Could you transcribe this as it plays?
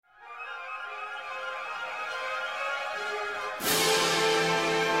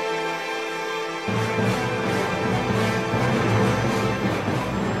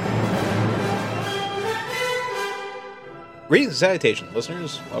Greetings and salutations,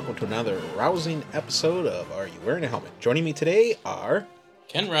 listeners. Welcome to another rousing episode of Are You Wearing a Helmet? Joining me today are...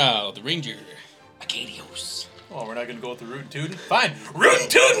 Ken Rao, the Ranger. Acadios. Oh, we're not going to go with the Rootin' Tootin'? Fine. Rootin'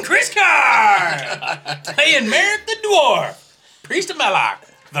 Tootin' Chris Carr! Playing Merrick the Dwarf. Priest of Melloc.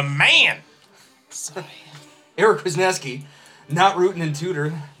 The man. Sorry. Eric Wisniewski. Not rootin' and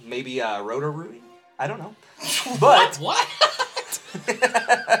tutor. Maybe roto-rooting? I don't know. But What?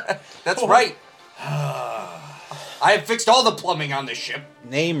 that's right. I have fixed all the plumbing on this ship.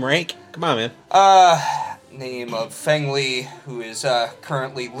 Name, rank. Come on, man. Name of Feng Li, who is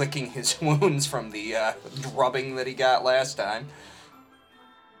currently licking his wounds from the drubbing that he got last time.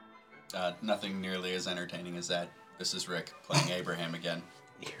 Nothing nearly as entertaining as that. This is Rick playing Abraham again.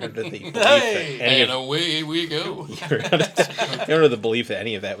 You're under the belief Hey! that any And of, away we go. you're under the belief that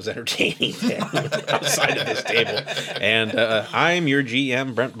any of that was entertaining outside of this table. And I'm your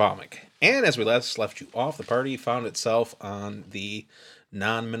GM, Brent Baumick. And as we last left you off, the party found itself on the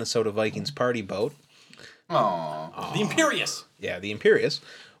non-Minnesota Vikings party boat. Aww. The Imperious. Yeah, the Imperious,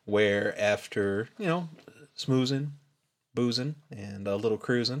 where after, smoozing, boozing, and a little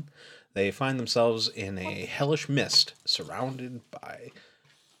cruising, they find themselves in a hellish mist surrounded by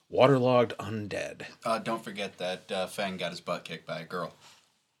waterlogged undead. Don't forget that Fang got his butt kicked by a girl.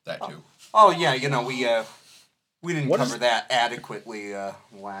 That too. Oh yeah, we didn't What cover is- that adequately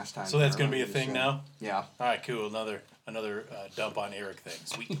last time. So that's going to be a thing now? Yeah. All right, cool. Another dump on Eric thing.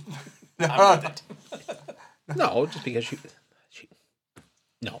 Sweet. I'm with it. No, just because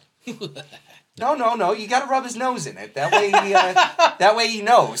No. No. You got to rub his nose in it. That way he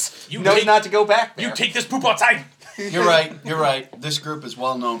knows. You knows take- not to go back there. You take this poop outside. You're right. This group is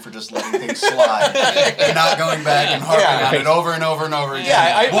well known for just letting things slide and not going back and harping Yeah. on it over and over and over again.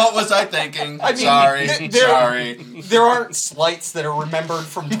 Yeah, what was I thinking? I mean, sorry. there- There aren't slights that are remembered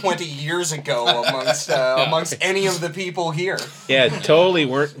from 20 years ago amongst any of the people here. Yeah, totally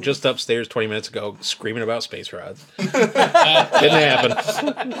weren't just upstairs 20 minutes ago screaming about space rods.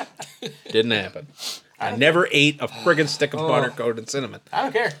 Didn't happen. I never ate a friggin' stick of butter coated in cinnamon. I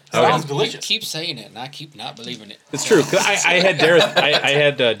don't care. Okay. Sounds You delicious. keep saying it, and I keep not believing it. It's true. 'Cause I had Dareth. I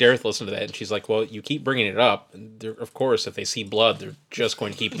had Dareth listen to that, and she's like, "Well, you keep bringing it up. And of course, if they see blood, they're just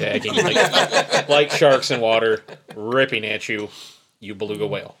going to keep tagging like sharks in water, ripping at you, you beluga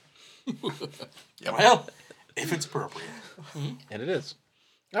whale." Well, if it's appropriate. And it is.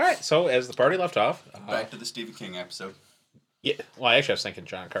 All right. So as the party left off, Back to the Stephen King episode. yeah. Well, actually, I was thinking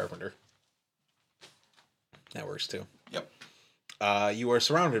John Carpenter. That works too. Yep. You are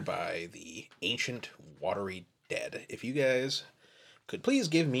surrounded by the ancient watery dead. If you guys could please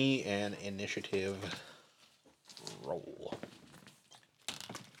give me an initiative roll.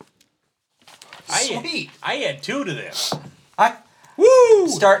 Sweet. I had 2 to this. Woo!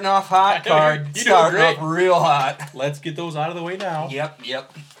 Starting off hot, You're card. doing Starting great. off real hot. Let's get those out of the way now. Yep.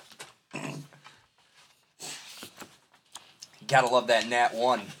 Gotta love that nat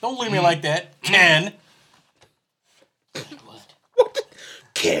 1. Don't leave me like that. Ken. What?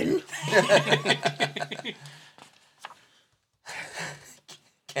 Ken?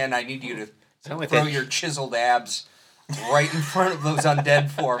 Ken, I need you to Sound like throw that. your chiseled abs right in front of those undead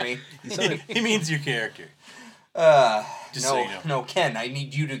for me. You sound like, He means your character. Just so you know. No, Ken, I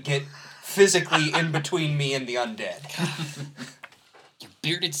need you to get physically in between me and the undead. You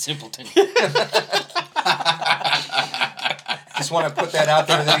bearded simpleton. Just want to put that out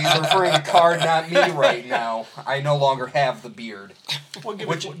there that he's referring to Card, not me right now. I no longer have the beard. Well,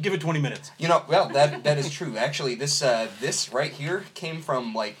 give it 20 minutes. Well, that is true. Actually, this right here came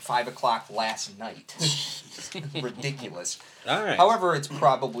from like 5 o'clock last night. Ridiculous. all right. However, it's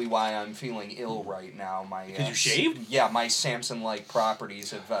probably why I'm feeling ill right now. Because you shaved? Yeah, my Samson-like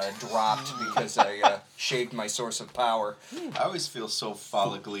properties have dropped because I shaved my source of power. I always feel so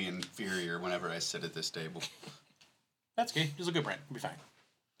follically inferior whenever I sit at this table. That's okay. Just look at Brent. We'll be fine.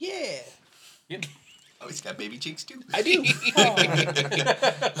 Yeah. Yep. Oh, he's got baby cheeks too. I do.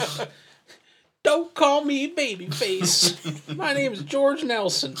 Don't call me babyface. My name is George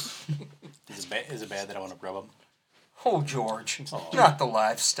Nelson. Is it bad that I want to rub him? Oh, George. Oh. Not the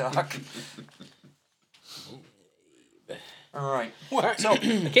livestock. All right. All right. So,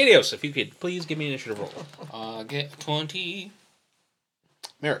 Acadios, if you could please give me an initiative roll. Get 20.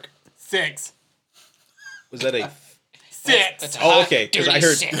 Merrick, 6. was that a... 6. That's a Oh, hot, okay, 'cause dirty I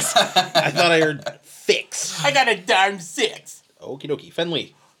heard- 6. I thought I heard fix. I got a darn 6. Okie dokie.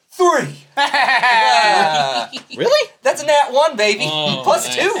 Fenley. 3. Really? That's a nat 1, baby. Oh, Plus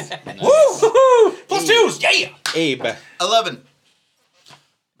nice. 2. Nice. Woo! Plus 2s. Yeah. Abe. 11.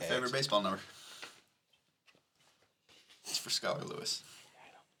 My favorite baseball number. It's for Scholar Lewis.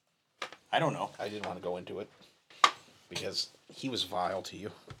 I don't know. I didn't want to go into it. because he was vile to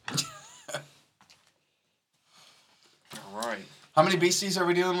you. All right. How many beasties are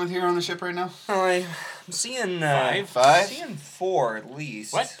we dealing with here on the ship right now? I'm seeing Five? Seeing 4 at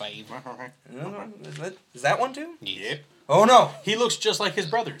least. What? 5. Is that one too? Yep. Oh no, He looks just like his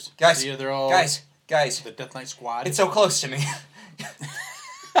brothers. guys! See, they're all Guys! the Death Knight Squad. It's so close to me.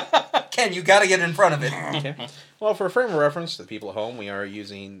 Ken, you gotta get in front of it. Okay. Well, for a frame of reference to the people at home, we are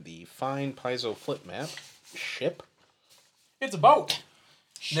using the Fine Paizo flip map ship. It's a boat.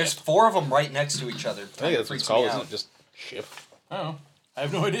 There's 4 of them right next to each other. I think that's what it's called, isn't it? Just ship. Oh, I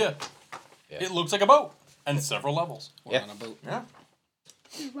have no idea. Yeah. It looks like a boat and several levels. We're Yeah. on a boat. Yeah.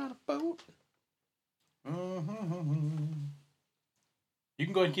 You're on a boat. You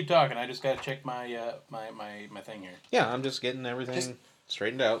can go ahead and keep talking. I just gotta check my my thing here. Yeah, I'm just getting everything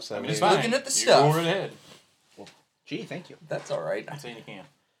straightened out. So that It's way- fine. looking at the You stuff. Go right ahead. Gee, thank you. That's all right. I'm saying you can.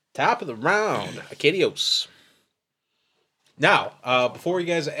 Top of the round, Acadios. Now, before you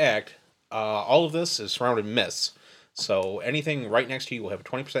guys act, all of this is surrounded myths. So anything right next to you will have a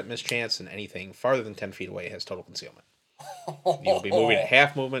 20% miss chance, and anything farther than 10 feet away has total concealment. You'll be moving at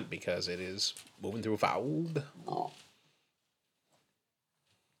half movement because it is moving through fog.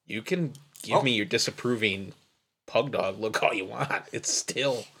 You can give me your disapproving pug dog look all you want. It's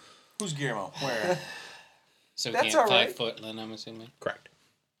still Who's Guillermo? Where? So we That's can't all 5 right. foot then, I'm assuming. correct.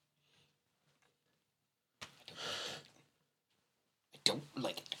 I don't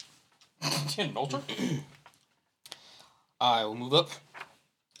like it. In Ultra? I will move up.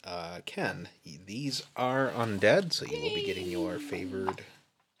 Ken, these are undead, so you will be getting your favored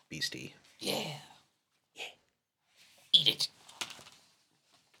beastie. Yeah. Yeah. Eat it.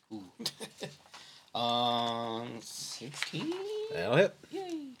 Ooh. 16? That'll hit.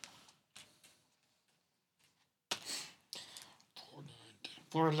 Yay.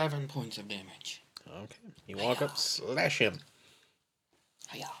 For 11 points of damage. Okay. You walk up, slash him.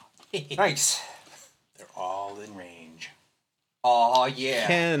 Hiya. Nice. They're all in range. Oh yeah.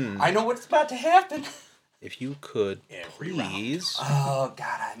 Ken, I know what's about to happen. if you could Every round. please. Oh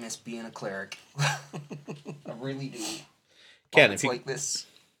god, I miss being a cleric. I really do. Ken, Moments if you like this.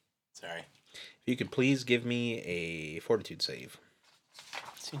 Sorry. if you could please give me a fortitude save.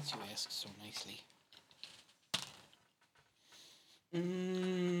 Since you ask so nicely.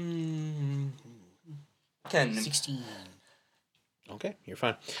 Ken, 16. Okay, you're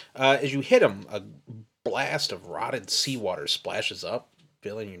fine. As you hit him, a blast of rotted seawater splashes up,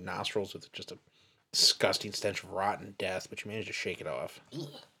 filling your nostrils with just a disgusting stench of rotten death, but you manage to shake it off. Ugh.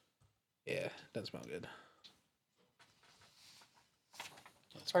 Yeah, doesn't smell good.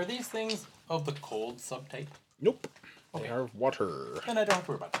 Are these things of the cold subtype? Nope. Okay. They are water. Then I don't have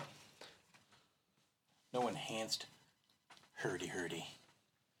to worry about that. No enhanced hurdy-hurdy.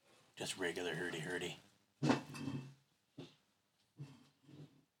 Just regular hurdy-hurdy.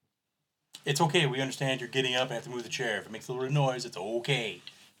 It's okay, we understand you're getting up and have to move the chair. If it makes a little bit of noise, it's okay.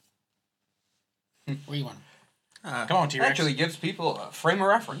 Where you want? Come on, T-Rex. actually gives people a frame of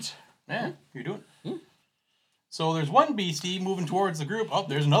reference. Yeah, you're doing it. So there's one beastie moving towards the group. Oh,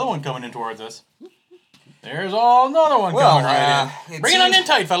 there's another one coming in towards us. There's another one Well, coming right in. it Bring it on seems- in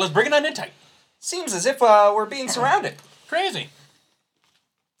tight, fellas. Bring it on in tight. Seems as if we're being surrounded. Crazy.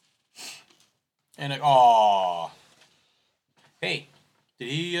 And aw. Hey, did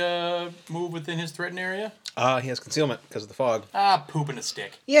he move within his threatened area? He has concealment because of the fog. Ah, poop in a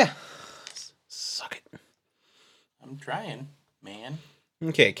stick. Yeah. Suck it. I'm trying, man.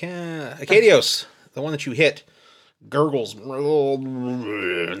 Okay, Acadios, the one that you hit, gurgles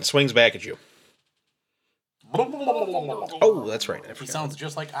and swings back at you. Oh, that's right. I He forgot. sounds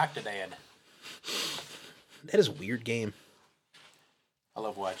just like Octodad. That is a weird game. I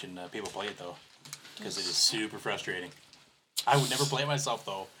love watching people play it though, because it is super frustrating. I would never play it myself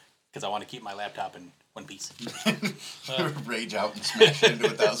though, because I want to keep my laptop in one piece. Rage out and smash it into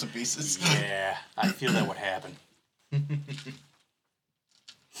 1,000 pieces. Yeah, I feel that would happen.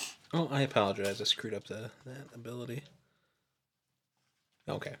 Oh, I apologize. I screwed up that ability.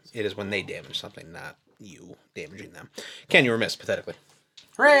 Okay. It is when they damage something, not you damaging them. Ken, you were missed, pathetically.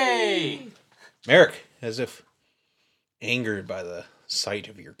 Hooray! Merrick, as if angered by the sight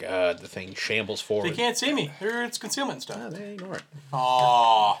of your god, the thing shambles forward. They can't see me. It's concealment Ah, stuff. they ignore it.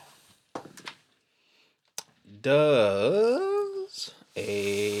 Aww. Does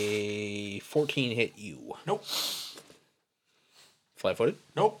a 14 hit you? Nope. Flat-footed?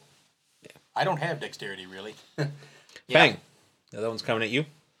 Nope. I don't have dexterity really. Bang. The other one's coming at you.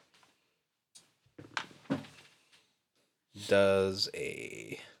 Does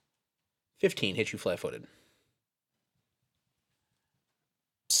a 15 hit you flat-footed?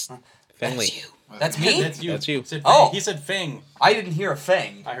 Finley. That's you. That's me? That's you. That's you. Said Oh. Fang. He said Fang. I didn't hear a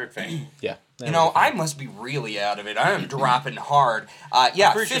fang. I heard Fang. Yeah. You know, I must be really out of it. I am dropping hard. Yeah,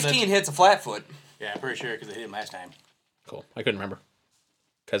 I'm pretty sure 15 that's- hits a flatfoot. Yeah, I'm pretty sure because I hit him last time. Cool. I couldn't remember.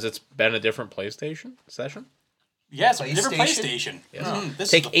 Because it's been a different PlayStation session. Yes, a different PlayStation? PlayStation. Yes.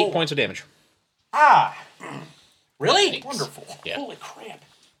 This Take is the 8 4. points of damage. Ah! Really? Wonderful. Yeah. Holy crap.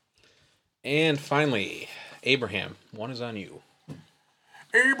 And finally, Abraham, one is on you.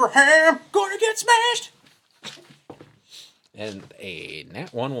 Abraham, gonna get smashed. And a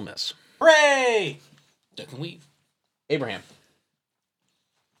nat 1 will miss. Hooray! Duck and weave. Abraham,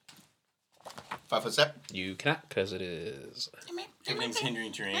 5 foot step. you cannot because it is. Everything's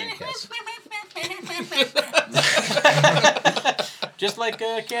hindering terrain. Yes. Just like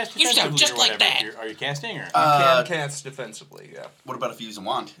cast You sound defensively just or like whatever. that. Are you casting or? Can cast defensively, yeah. What about if you use a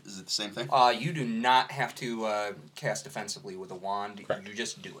wand? Is it the same thing? You do not have to cast defensively with a wand. Correct. You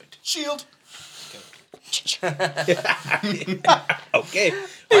just do it. Shield. Okay.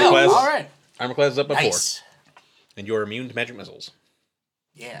 Well, Armor class, all right. armor class is up by 4. Nice. And you're immune to magic missiles.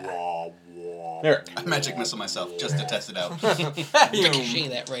 Yeah. Eric. I magic missile myself just to test it out. Ricochet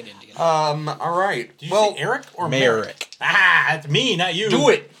that right into you. All right. Did you Well, say Eric or Merrick. Ah, that's me, not you. do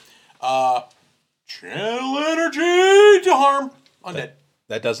it. Channel energy to harm undead.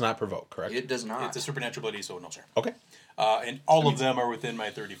 That does not provoke, correct? It does not. It's a supernatural ability, so no, sir. Okay. And all of them are within my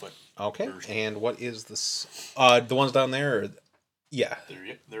 30-foot. Okay. Version. And what is this? The ones down there? Or, yeah.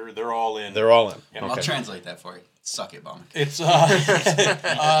 They're all in. They're all in. Yeah. I'll Okay. translate that for you. Suck it, bomb. It's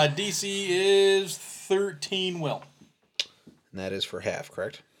DC is 13 will. And that is for half,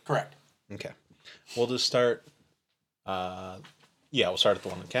 correct? Correct. Okay. We'll just start. We'll start at the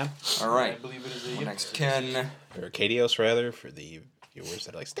one that can. All I right. believe it is a Next, Ken. Or Cadios, rather, for the viewers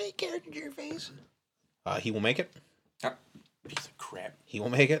that are like, stay character to your face. He will make it. Yep. piece of crap. He will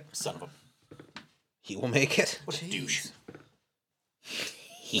make it. Son of a He will make it. what a douche.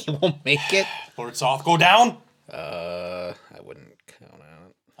 He will make it. Lord Soth, go down. I wouldn't count on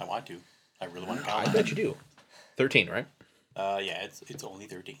it. I want to. I really want to I count on bet it. you do. 13, right? Yeah, it's only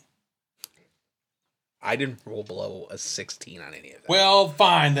 13. I didn't roll below a 16 on any of that. Well,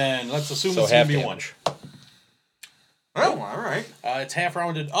 fine then. Let's assume so it's gonna half be damage. one. Oh, all right. It's half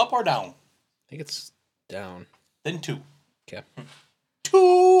rounded up or down. I think it's down. Then 2. Okay. 2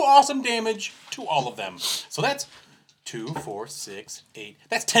 awesome damage to all of them. So that's 2, 4, 6, 8.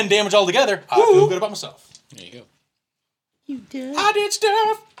 That's 10 damage altogether. I feel good about myself. There you go. You did. I did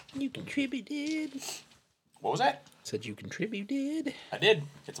stuff. You contributed. What was that? Said you contributed. I did.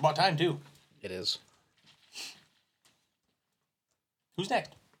 It's about time too. It is. Who's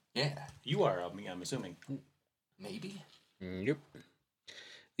next? Yeah. You are. I'm assuming. Maybe. Yep.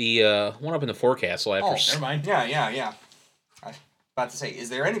 The one up in the forecastle after. Oh, Never mind. Yeah. I was about to say, is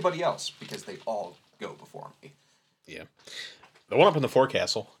there anybody else? Because they all go before me. Yeah. The one up in the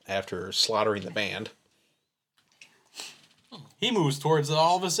forecastle after slaughtering the band. He moves towards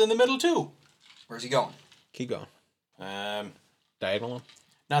all of us in the middle too. Where's he going? Keep going. Diagonal.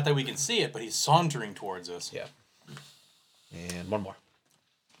 Not that we can see it, but he's sauntering towards us. Yeah. And one more.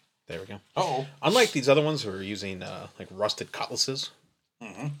 There we go. Uh-oh. Unlike these other ones who are using like rusted cutlasses,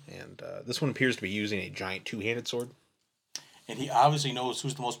 Mm-hmm. and this one appears to be using a giant two-handed sword. And he obviously knows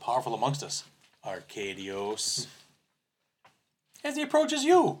who's the most powerful amongst us. Arcadios. As he approaches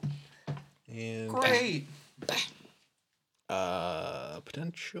you. And Great.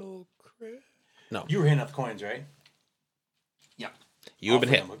 potential crit. No, You were handing out the coins, right? Yeah. you have been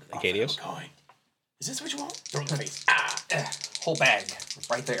hit, Offer them a Acadios. coin. Is this what you want? Throw it in the face. Ah! Whole bag.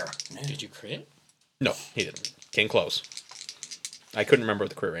 Right there. Did you crit? No, he didn't. Came close. I couldn't remember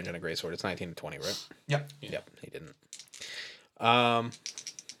the crit range on a greatsword. It's 19 to 20, right? Yep. Yep, he didn't.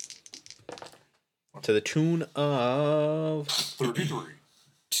 To the tune of 33.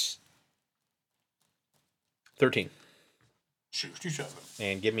 13. 67.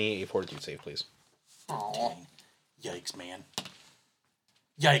 And give me a fortitude save, please. Oh. Yikes, man.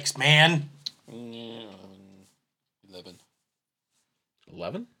 Yikes, man. Yeah, 11.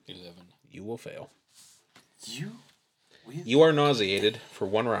 11? 11. You will fail. You? You are nauseated for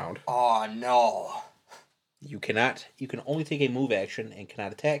 1 round. Oh, no. You can only take a move action and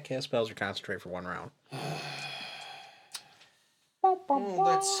cannot attack, cast spells, or concentrate for 1 round. Oh,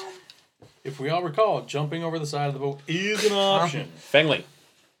 that's... If we all recall, jumping over the side of the boat is an option. Fengley.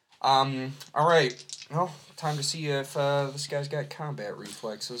 All right. Well, time to see if this guy's got combat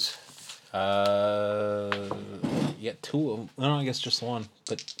reflexes. Yeah, 2 of them. No, I guess just 1.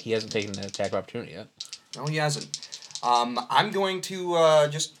 But he hasn't taken an attack of opportunity yet. No, he hasn't. I'm going to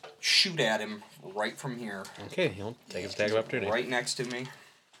just shoot at him right from here. Okay, he'll take his attack of opportunity. Right next to me.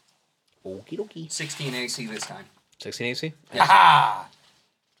 Okie dokie. 16 AC this time. 16 AC? Ha!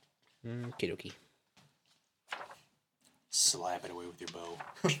 Okie dokie. Slap it away with your bow.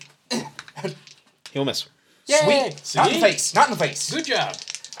 He'll miss. Sweet. See? Not in the face. Not in the face. Good job.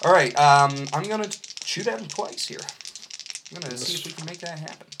 All right. I'm gonna shoot at him twice here. I'm gonna see if we can make that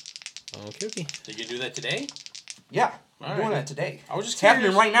happen. Okie dokie. Did you do that today? Yeah, I'm All doing right. that today. I was just It's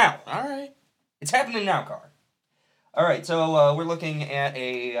happening curious. right now. All right. It's happening now, Car. All right, so we're looking at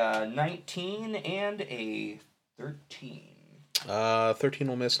a 19 and a 13. 13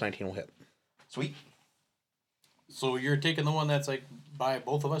 will miss, 19 will hit. Sweet. So you're taking the one that's like by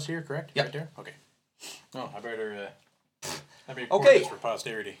both of us here, correct? Yep. Right there? Okay. Oh, I better record Okay. this for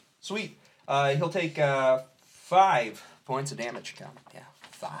posterity. Sweet. He'll take 5 points of damage. Count. Yeah,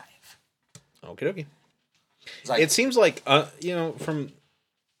 5. Okie dokie. It's like, It seems like, from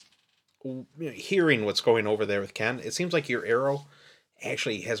hearing what's going over there with Ken, it seems like your arrow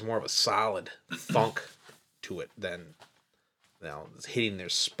actually has more of a solid thunk to it than hitting their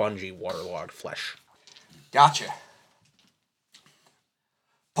spongy, waterlogged flesh. gotcha.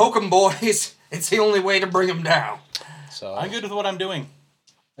 Poke 'em, boys. It's the only way to bring 'em down. So, I'm good with what I'm doing.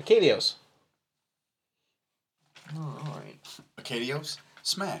 Acadios. All right. Acadios,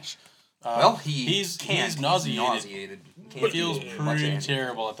 smash. Well, he's can't. nauseated. He can't Feels do much pretty damage.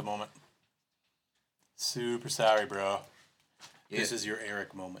 terrible at the moment. Super sorry, bro. Yeah. This is your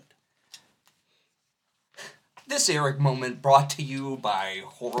Eric moment. This Eric moment brought to you by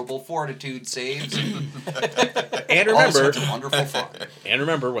horrible fortitude saves. And All remember, sorts of wonderful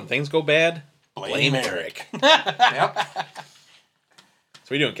fun. when things go bad, blame Eric. Yep. So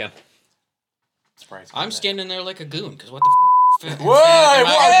what are you doing, Ken? Surprise. I'm standing there like a goon, because what the f***? Whoa!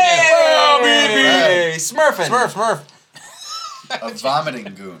 Hey, Smurfing. Smurf. A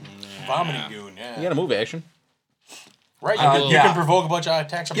vomiting goon. Vomiting goon, yeah. You got a move action. Right, you yeah. can provoke a bunch of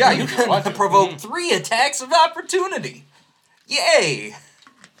attacks. of Yeah, you opportunity if want can to. provoke 3 attacks of opportunity. Yay!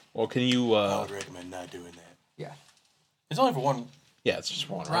 Well, can you? I would recommend not doing that. Yeah. It's only for one Yeah, it's just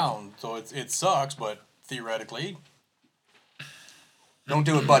one round. round, so it sucks, but theoretically, Don't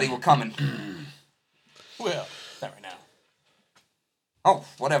do it, buddy. We're coming. well, not right now. Oh,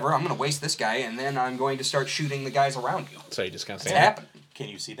 whatever. I'm going to waste this guy, and then I'm going to start shooting the guys around you. So you just kind of It's stand. happening. Can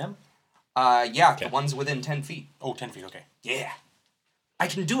you see them? Yeah, Okay. the ones within 10 feet. Oh, 10 feet, okay. Yeah. I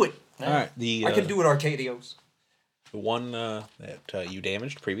can do it. All right. The I can do it, Arcadios. the one that you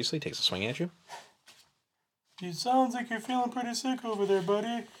damaged previously takes a swing at you. It sounds like you're feeling pretty sick over there,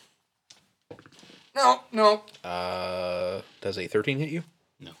 buddy. No. Does a 13 hit you?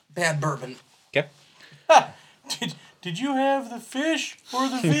 Bad bourbon. Okay. Did you have the fish or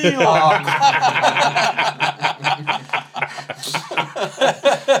the veal?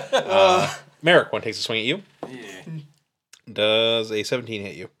 Merrick, one takes a swing at you. Yeah. Does a 17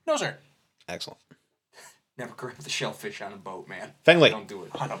 hit you? No, sir. Excellent. Never grab the shellfish on a boat, man. Fengley, Don't do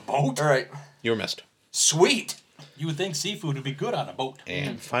it. On a boat? All right. you were missed. Sweet. You would think seafood would be good on a boat.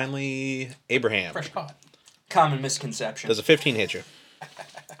 And finally, Abraham. Fresh caught. Common misconception. Does a 15 hit you?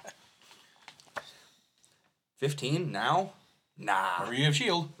 15 now? Nah. Or you have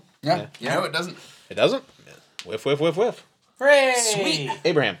shield. Yeah. Yeah. No, it doesn't. It doesn't? Whiff, whiff, whiff, whiff. Hooray! Sweet.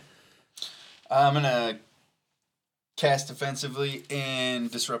 Abraham. I'm gonna cast defensively and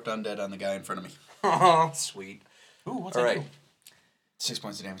disrupt undead on the guy in front of me. Oh, sweet. Ooh, what's All that right. do? 6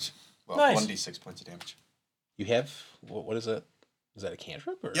 points of damage. Well, Nice. 1d6 points of damage. You have, what is that? Is that a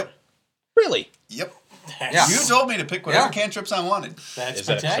cantrip? Or? Yep. Really? Yep. Yeah. You told me to pick whatever Yeah. cantrips I wanted. That's Is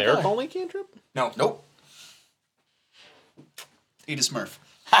that a spectacular. cleric only cantrip? No. Nope. Eat a smurf.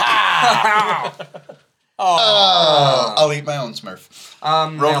 I'll eat my own smurf.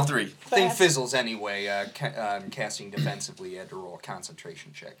 Roll now, a 3. Thing fizzles anyway. Casting defensively, you had to roll a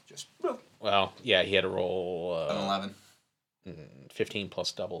concentration check. Just Well, yeah, he had to roll An 11. 15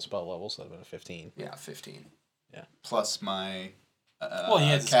 plus double spell levels. So that would have been a 15. yeah, 15. Plus my Well, he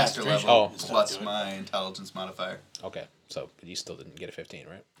has his caster concentration. level. Oh. Plus Do it. my intelligence modifier. Okay, so but you still didn't get a 15,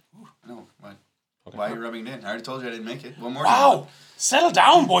 right? No, why? Okay. Why are you rubbing it in? I already told you I didn't make it. One more. Wow! Settle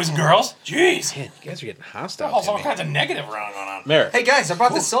down, boys and girls. Jeez. Man, you guys are getting hostile. There's to all me. kinds of negative around going on. Merrick. Hey guys, I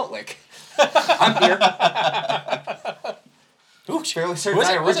brought this salt lick. I'm here. Ooh, Fairly certain Was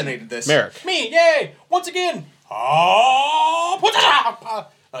I it- was it- originated this. Merrick. Me, yay! Once again. Oh, put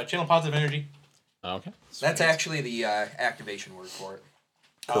it channel positive energy. Okay. That's actually the activation word for it.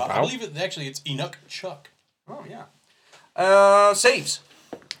 I Kerpow? believe it's Enoch Chuck. Oh yeah. Saves.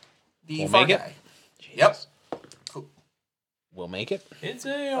 The We'll far make it. guy. Yep. We'll make it. It's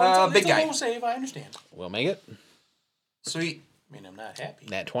a big guy. low save. I understand. We'll make it. Sweet. I mean, I'm not happy.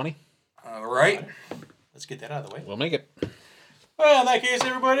 Nat 20. All right. Let's get that out of the way. We'll make it. Well, in that case,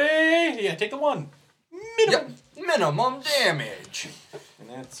 everybody, yeah, take the 1. Minimum. Yep. Minimum damage. And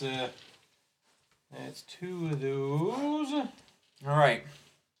that's 2 of those. All right.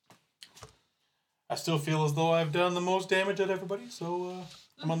 I still feel as though I've done the most damage out of everybody, so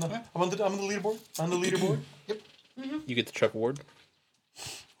I'm on the leaderboard. On the leaderboard. Yep. You get the Chuck Award.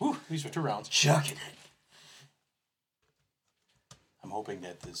 Whew, these were 2 rounds. Chucking it. I'm hoping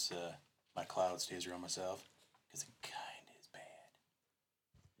that this my cloud stays around myself because it kind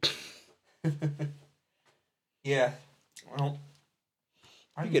of is bad. Yeah. Well,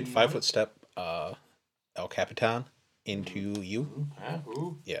 You get 5-foot step El Capitan into you. Huh?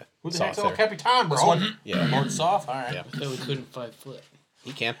 Who? Yeah. Who the Soft heck's El there. Capitan, bro? This one? Yeah. Lord Soft? All right. Yeah. So we couldn't 5 foot.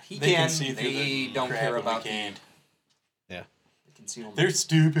 He can. he They can. can see through They the don't crap care and we about the can't. Yeah. concealment. They're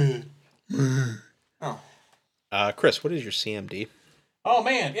stupid. Oh. Chris, what is your CMD? Oh,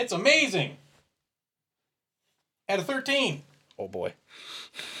 man, it's amazing. At a 13. Oh boy.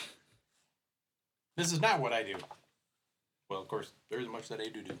 This is not what I do. Well, of course, there isn't much that I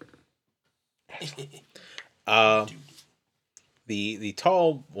do. The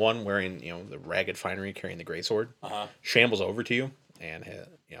tall one wearing the ragged finery carrying the greatsword Uh-huh. shambles over to you and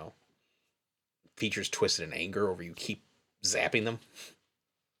features twisted in anger over you keep zapping them.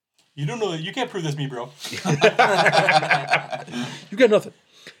 You don't know that. You can't prove this to me, bro. You got nothing.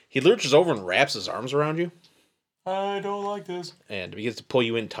 He lurches over and wraps his arms around you I don't like this. and begins to pull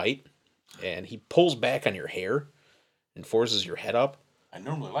you in tight. And he pulls back on your hair and forces your head up. I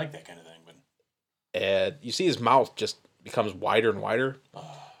normally like that kind of thing, but And you see his mouth just becomes wider and wider.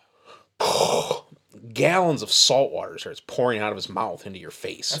 Gallons of salt water starts pouring out of his mouth into your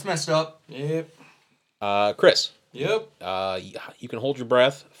face. That's messed up. yep. Chris, Yep. you can hold your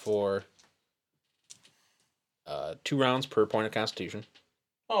breath for 2 rounds per point of Constitution.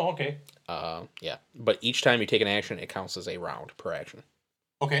 Oh, okay. Yeah, but each time you take an action, it counts as a round per action.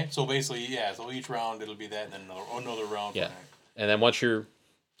 Okay, so basically, yeah. So each round it'll be that, and then another round. Yeah, and then once you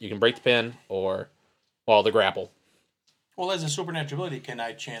can break the pin or the grapple. Well, as a supernatural ability, can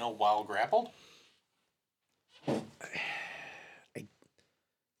I channel while grappled?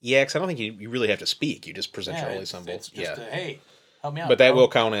 Yeah, because I don't think you really have to speak. You just present your holy it's, symbol. it's just Yeah, hey, help me out. but that bro. will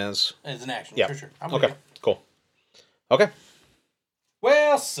count as as an action. Yeah. For sure. I'm okay. with you. Cool. Okay,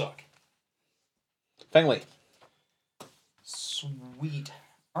 Well, suck. finally. Sweet.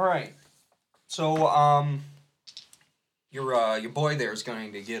 All right. So, your boy there is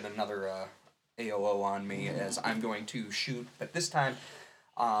going to get another AOO on me as I'm going to shoot, but this time,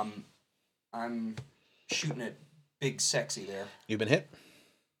 I'm shooting at Big Sexy there. You've been hit.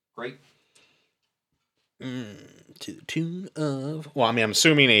 Great. To the tune of. Well, I mean, I'm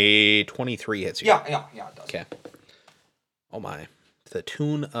assuming a 23 hits you. Yeah, it does. Okay. Oh my. To the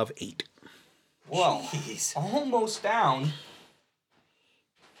tune of 8. Well, Jeez. almost down.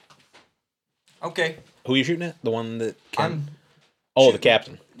 Okay. Who are you shooting at? The one that can. I'm the shooting-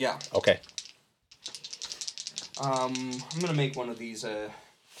 captain. Yeah. Okay. I'm gonna make one of these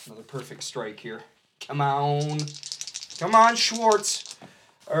another perfect strike here. Come on, Schwartz.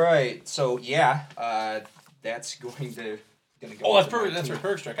 All right, so yeah, that's going to go. Oh, that's to perfect. 19. That's for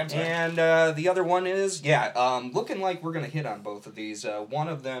perk strike. I'm sorry. And the other one is looking like we're gonna hit on both of these. One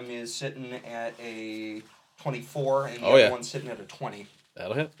of them is sitting at a 24, and the Oh, other yeah. one's sitting at a 20.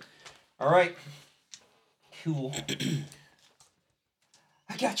 That'll hit. All right, cool.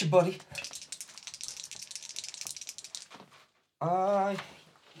 I got you, buddy.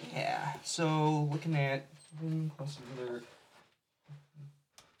 Yeah. So looking at plus another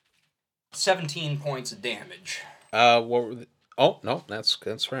 17 points of damage. What were oh, no, that's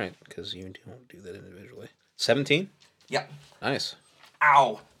right, because you don't do that individually. 17? Yep. Nice.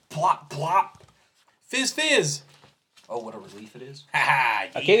 Ow! Plop plop. Fizz fizz. Oh, what a relief it is. Ha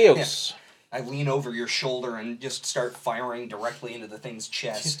ha. Arcadios. I lean over your shoulder and just start firing directly into the thing's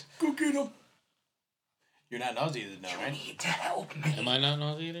chest. Go get him. You're not nauseated now, right? Need to help me. Am I not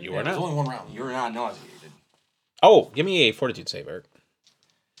nauseated? You are There's not. only one round. You're not nauseated. Oh, give me a fortitude save, Eric.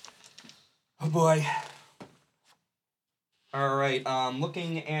 Oh boy. All right.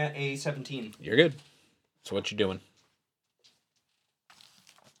 Looking at a 17. You're good. So what you doing?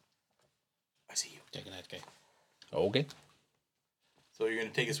 I see you. Taking that guy. Okay. So you're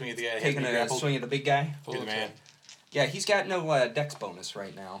gonna take a swing at the guy that has Taking me a grappled? swing at the big guy. You're the man. Yeah, he's got no dex bonus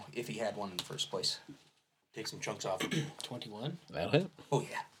right now, if he had one in the first place. Take some chunks off. 21. That'll hit. Oh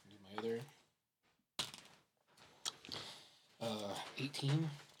yeah. My other. 18.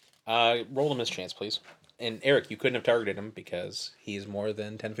 Roll a mischance, please. And Eric, you couldn't have targeted him because he's more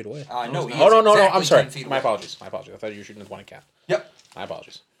than 10 feet away. No, it's he's not. Oh, no, exactly I'm sorry. 10 feet My away. apologies. I thought you were shooting his one in cap. Yep. My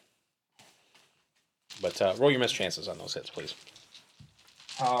apologies. But roll your mischances on those hits, please.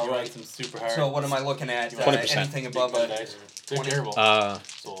 All You want right. some super hard. So what am I looking at? 20%. Anything above big a dice? They're 20? terrible.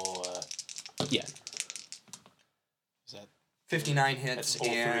 Yeah. Is that 59 hits That's 03.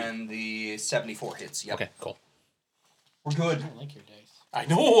 and the 74 hits. Yep. Okay, cool. We're good. I don't like your dice. I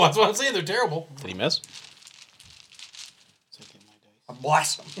know. That's what I'm saying. They're terrible. Did he miss? It's okay, my dice. I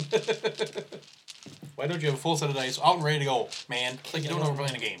blast them. Why don't you have a full set of dice out and ready to go, man? It's like you don't know we're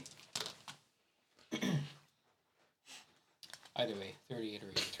playing a game. Either way, 38 or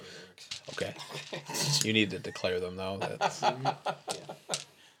 83 works. Okay. You need to declare them though. That's I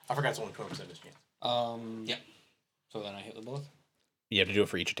forgot it's only 20% this chance. Yeah. So then I hit them both? you have to do it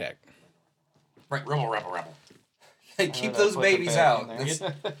for each attack. Rebel. Hey, keep I'm gonna those put the babies back out. in there. This Yeah,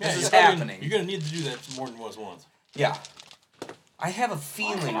 is you're probably happening. You're gonna need to do that more than once. Yeah. I have a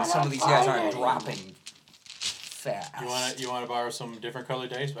feeling some of these guys aren't dropping fast. You wanna borrow some different colored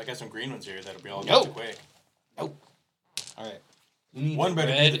dice? I got some green ones here that'll be all No. too quick. All right. You need One to-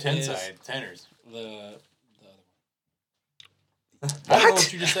 better be Red the 10 is- side, tenors. The other I don't know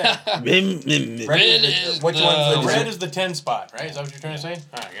what you just said. Red Red is is which the- one's The the red is the 10 spot, right? Is that what you're trying to say?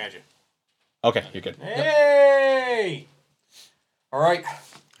 Alright, got you. Okay, you're good. Hey! All right.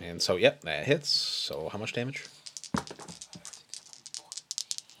 And so, yep, that hits. So, how much damage?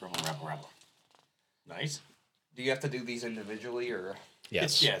 Rebel. Nice. Do you have to do these individually or?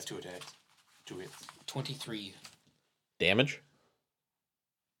 Yes. It's 2 attacks. 2 hits. 23 Damage.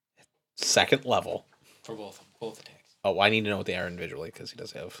 Second level. for both attacks. Oh, I need to know what they are individually because he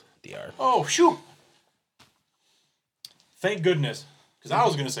does have DR. Oh, shoot! Thank goodness. Because I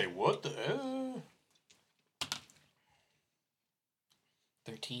was going to say, what the...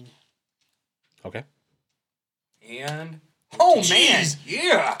 13. Okay. And oh man, Jeez.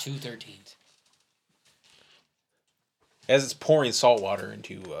 yeah. 2 13s. As it's pouring salt water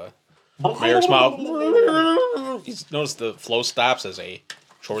into Merrick's mouth, he's noticed the flow stops as a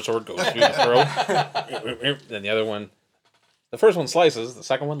short sword goes through the throat. Then the other one, the first one slices, the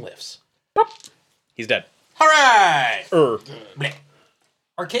second one lifts. Pop. He's dead. Alright! Bleh.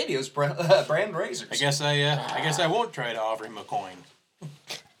 Arcadia's brand razors. I guess I won't try to offer him a coin.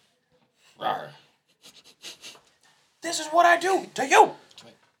 Rawr. This is what I do to you!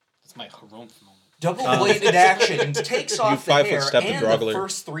 That's my harumph moment. Double bladed action takes off the 5-foot hair step and and the Droggler.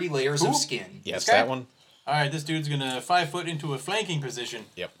 first 3 layers of skin. Yes, Okay. that one. Alright, this dude's gonna 5 foot into a flanking position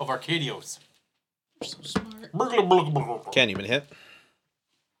Yep. of Arcadios. You're so smart. Can't even hit.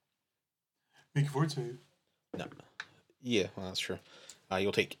 Make a fort save. No. Yeah, well, that's true.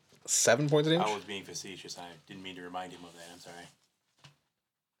 You'll take 7 points of damage. I was being facetious. I didn't mean to remind him of that. I'm sorry.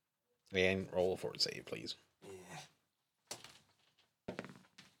 And roll a forward save, please.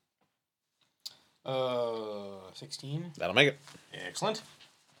 16. That'll make it. Excellent.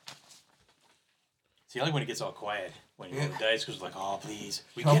 See, I like when it gets all quiet when you roll the dice because like, oh please,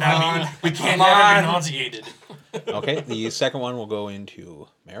 we Come can't on. have it Come enunciated. Okay, the second one will go into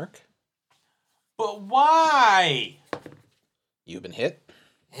Merrick. But why? You've been hit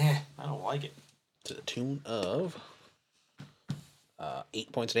Yeah. I don't like it. to the tune of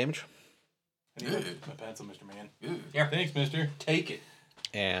 8 points of damage. I need my pencil, Mr. Man. Yeah. Thanks, Mister. Take it.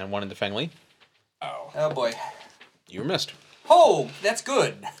 And one into Fengley. Oh. Oh boy. You were missed. Oh, that's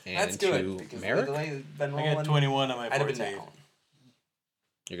good. And That's into good. Because Merrick? the way they've been I rolling, got 21 on my I'd have fort been save. down.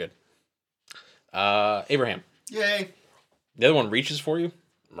 You're good. Abraham. Yay. The other one reaches for you.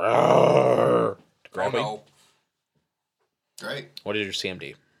 To grab Oh you. no. Great. What is your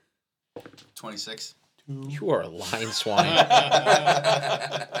CMD? 26. You are a line swine.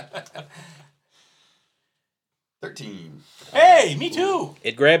 13. Hey, me too.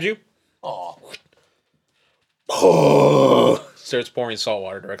 It grabs you. Oh, Starts pouring salt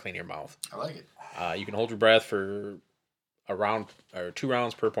water directly in your mouth. I like it. You can hold your breath for a round or 2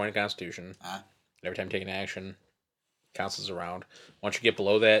 rounds per point of Constitution. Every time you take an action, counts as a round. Once you get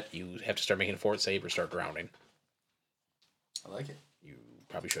below that, you have to start making a fort save or start drowning. I like it. You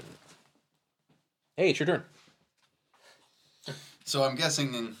probably shouldn't. Hey, it's your turn. So I'm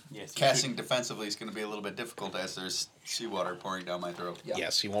guessing in Yes, you casting defensively is going to be a little bit difficult as there's seawater pouring down my throat. Yeah.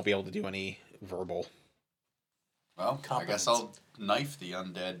 Yes, you won't be able to do any verbal. Well, I guess I'll knife the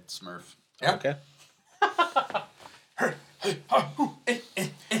undead Smurf. Yeah. Okay.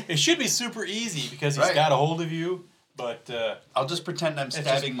 it should be super easy because he's Right. got a hold of you. But I'll just pretend I'm just-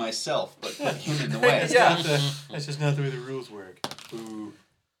 stabbing myself, but put him in the way. that's just not the way the rules work. Ooh.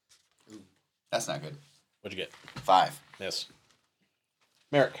 That's not good. What'd you get? 5. Yes.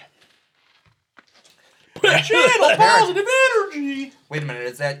 Merrick. Channel positive energy. Wait a minute.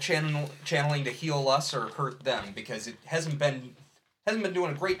 Is that channeling to heal us or hurt them? Because it hasn't been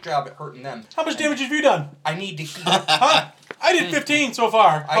doing a great job at hurting them. How much damage have you done? I need to heal. Huh? I did 15 so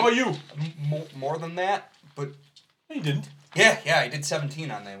far. How about you? More than that, but No, you didn't. yeah, I did 17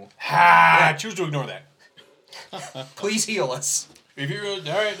 on that one. Ha! Choose to ignore that. Please heal us. If you're all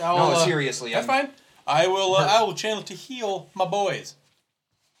right, I'll. No, seriously. That's fine. I will channel to heal my boys.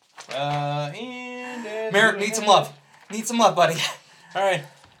 And Merrick, need some love. Need some love, buddy. All right,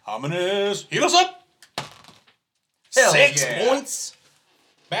 ominous. Heal us up. Hell 6 yeah. points.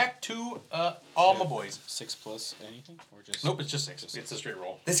 Back to all my boys. 6 plus anything? Or just... Nope, it's just 6. It's a straight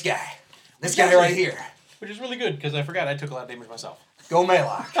roll, This guy. This Which guy actually- right here. which is really good because I forgot I took a lot of damage myself. Go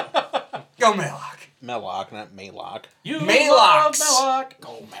Maylock. Go Maylock. Mellock, not Maylock. You Maylocks. love Maylocks.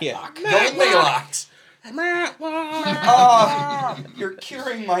 Go Maylocks. Yeah. Go Maylocks. Oh, you're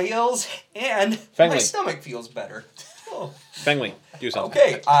curing my ills, and my Fengley. stomach feels better. Oh. Fengley, do something.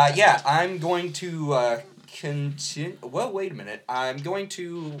 Okay, yeah, I'm going to continue. Well, wait a minute. I'm going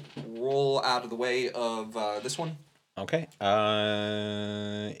to roll out of the way of this one. Okay.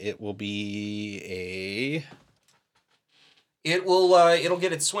 It will be It'll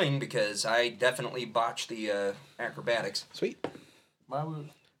get its swing because I definitely botched the acrobatics. sweet. Why would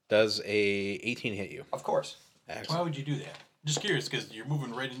Does a 18 hit you? Of course. Excellent. Why would you do that? Just curious because you're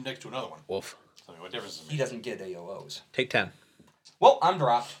moving right in next to another one. Wolf. So what difference does it He make? doesn't get AOOs. Take 10. Well, I'm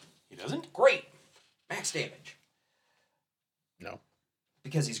dropped. He doesn't? Great. Max damage. No.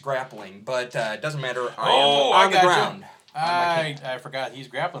 Because he's grappling, but it doesn't matter. I Oh, am I on the gotcha. ground. I forgot he's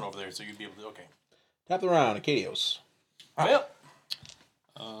grappling over there, so you'd be able to. Okay. Tap the round, Acadios. Well,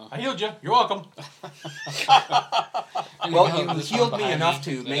 I healed you. You're welcome. Well, you healed me enough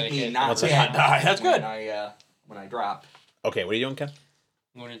to make me not Once I dead. die, that's good. When I drop. Okay, what are you doing, Ken?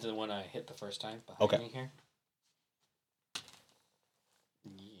 I'm going into the one I hit the first time behind Okay. me here.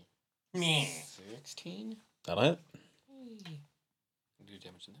 Meh. 16. That'll hit. Do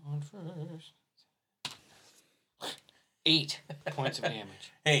damage in that one first. 8 points of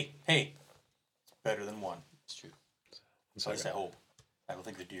damage. Hey. It's better than 1. It's true. At least I hope. I don't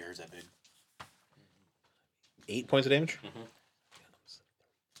think the deer is that big. 8 points of damage?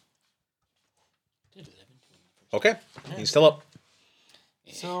 Did 11. Okay. He's still up.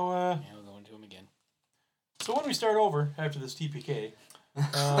 Yeah. So, Yeah, we'll go into him again. So when we start over after this TPK,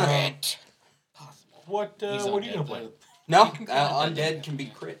 Crit. Possible. what He's are you undead, gonna play? though. No, You can crit undead. undead can be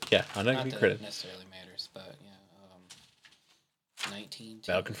crit. Yeah, I'm not Not going to be that critted. it necessarily matters, but yeah. 19. to-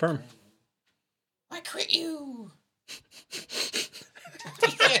 That'll confirm. I crit you.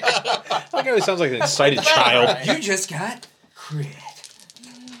 Like always sounds like an excited child. You just got crit.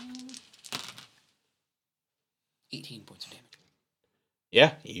 18 points of damage.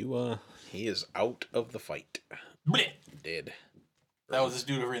 Yeah, he is out of the fight. Blech. Dead. That was this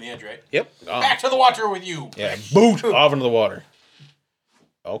dude over in the edge, right? Yep. Gone. Back to the watcher with you. Yeah, boot off into the water.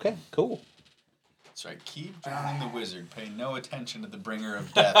 Okay, cool. That's right. Keep drowning the wizard. Pay no attention to the bringer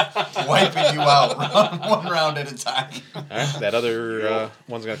of death. Wiping you out one round at a time. All right, that other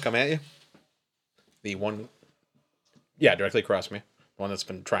one's going to come at you. The one, yeah, directly across me. The one that's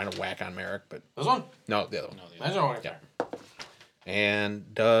been trying to whack on Merrick, but This one? no, the other one. No, the That's not what I Yeah.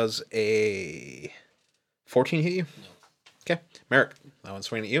 And does a 14 hit you? No. Okay, Merrick, that one's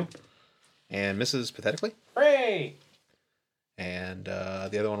swinging at you. And misses pathetically. Hooray! And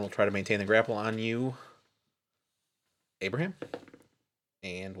the other one will try to maintain the grapple on you, Abraham.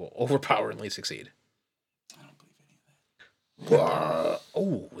 And will overpoweringly succeed. I don't believe any of that.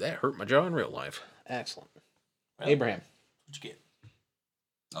 Oh, that hurt my jaw in real life. Excellent. Well, Abraham. What'd you get?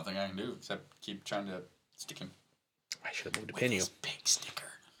 Nothing I can do except keep trying to stick him. I should have moved to pin you. This big sticker.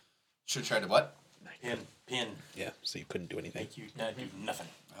 Should try to what? Pin. Yeah, so you couldn't do anything. Make you not do nothing.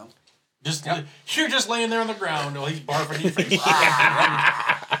 Well, Just you're just laying there on the ground while he's barfing in your face.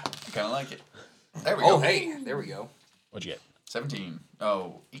 I kind of like it. There we go. Oh, hey, there we go. What'd you get? 17.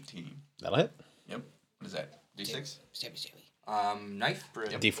 Oh, 18. That'll hit. Yep. What is that? D6? Stabby. Knife.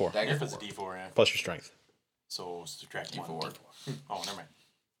 Brilliant. D4. Dagger? If it's a D4, yeah. Plus your strength. So subtract D4. 1. Oh, never mind.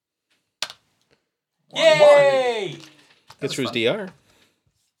 One. Yay! Gets through his fun. DR.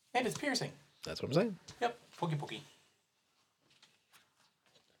 And it's piercing. That's what I'm saying. Yep. Pokey pokey.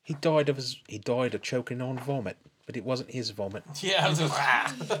 He died of choking on vomit, but it wasn't his vomit. Yeah. I was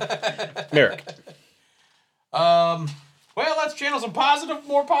just, Merrick. well, let's channel some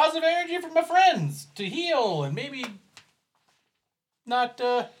more positive energy from my friends to heal and maybe not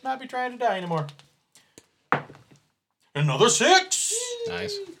be trying to die anymore. Another 6.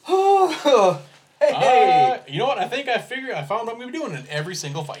 Nice. Hey, You know what? I think I found what we were doing in every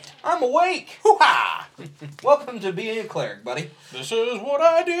single fight. I'm awake. Hoo-ha! Welcome to being a cleric, buddy. This is what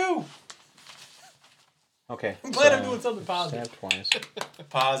I do. Okay. I'm glad so I'm doing something positive. Stab twice.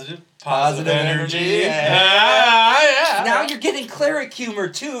 Positive energy. Yeah. Yeah. Now you're getting cleric humor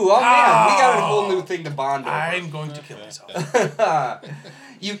too. Oh man, we got a whole new thing to bond over. I'm going to kill myself.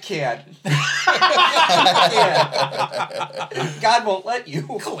 You can't. You can't. God won't let you.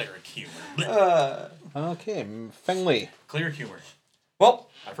 Cleric humor. Okay, Feng Li. Cleric humor. Well,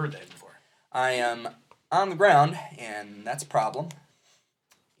 I've heard that before. I am on the ground, and that's a problem.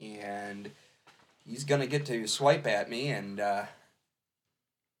 And he's gonna get to swipe at me, and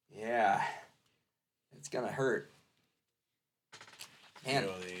yeah, it's gonna hurt. Man,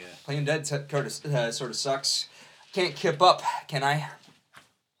 playing dead sort of sucks. Can't keep up, can I?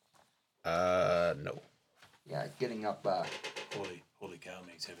 No. Yeah, getting up. Holy cow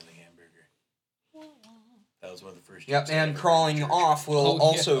makes heavenly hamburger. That was one of the first. Yep, jokes I and ever crawling heard. off will Oh, yeah.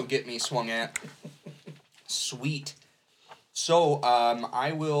 also get me swung at. Sweet. So,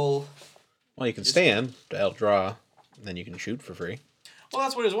 I will. Well, you can stand, dial draw, and then you can shoot for free. Well,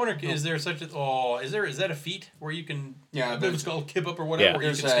 that's what I was wondering. Is there such a? Oh, is that a feat where you can? Yeah, I believe there's- it's called kip up or whatever. Yeah. Where you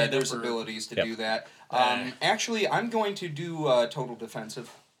There's can stand there's up or, abilities to Yep. do that. Uh. Actually, I'm going to do total defensive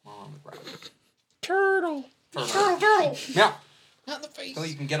while on the ground. Turtle. Turtle. Now, Not in the face. so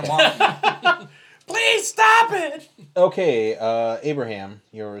you can get them off. Please stop it. Okay, Abraham,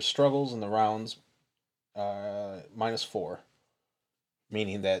 your struggles in the rounds, -4.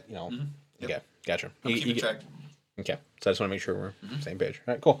 Meaning that, you know, Yep. okay, gotcha. I'm You- keeping you- track. Okay, so I just want to make sure we're on the same page.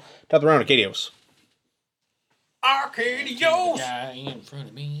 All right, cool. Top of the round, Acadios. Arcadios Guy in front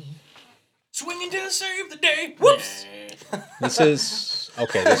of me. swinging to save the day. Whoops. This is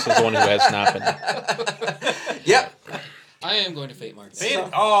the one who has not been. Yep. I am going to fate mark. Fade it.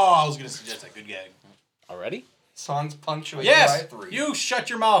 Oh, I was gonna suggest that. Good gag. Already? Songs punctuated Yes. by 3. You shut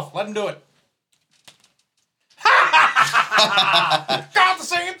your mouth. Let him do it. Got the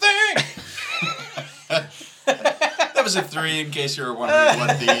same thing. That was a 3 in case you were wondering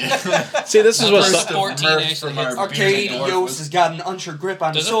what the See, this is what First some, 14 mirth actually from our hits. bearded dwarf Arcadios was- has got an unsure grip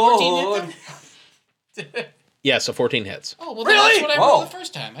on Does his a 14 hit sword. them? yeah, so 14 hits. Oh, well, Really? that's what I Whoa. rolled the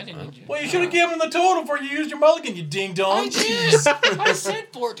first time. I didn't need you. Well, you should have given him the total before you used your mulligan, you ding I dong. did. I said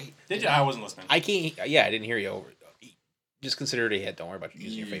 14. Did you? I wasn't listening. I can't. Yeah, I didn't hear you over. Just consider it a hit. Don't worry about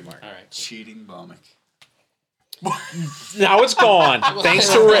using your fate mark. All right. cheating Bomic. Now it's gone. Thanks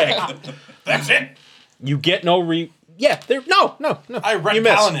to Rick. That's it. You get no Yeah, there. No. I You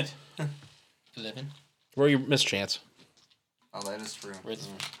miss. retcon it. 11. Where you miss chance. Oh, that is true. Red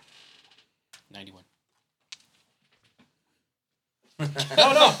 91.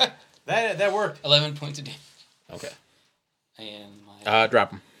 No. That worked. 11 points of damage. Okay. And my.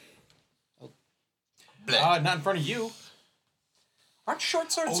 Drop him. Not in front of you. Aren't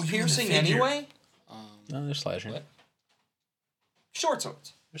short swords Oh, you piercing the figure. anyway? No, they're slashing. What? Short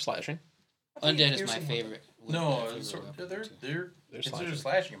swords. They're slashing. Undead is my piercing favorite. No, favorite they're They're considered slashing.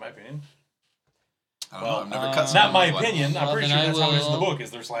 slashing in my opinion. I don't know. I've never cut Not someone my with one. opinion. I'm Well, pretty then sure I that's how it is in the will- book.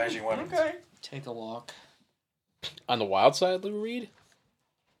 Is they're slashing weapons. Okay. Take a walk. On the wild side, Lou Reed.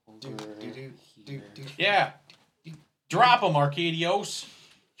 Over here. Yeah. Drop them, Arcadios.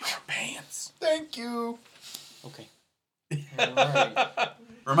 Your pants. Thank you. Okay. Alright.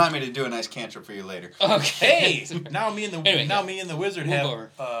 Remind me to do a nice cantrip for you later. Okay. Hey, now me and the Anyway, me and the wizard move have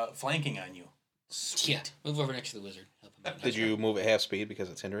over. flanking on you. Yeah. Move over next to the wizard. Help him out. Did you move at half speed because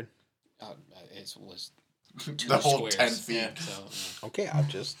it's hindering? It was The whole squares. 10 feet. Yeah. So, Okay, I'll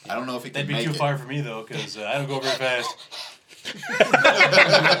just. I don't know if he can That'd be make too it. far for me though, because I don't go very fast.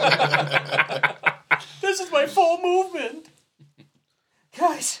 This is my full movement.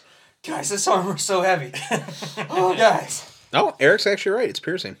 Guys, this armor's so heavy. Oh, guys. No, Eric's actually right. It's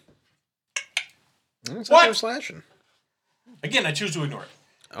piercing. It's What? not they're slashing. Again, I choose to ignore it.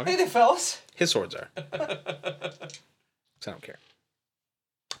 Hey Okay. there, fellas. His swords are. So I don't care.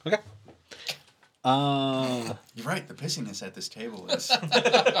 Okay. You're right. The pissiness at this table is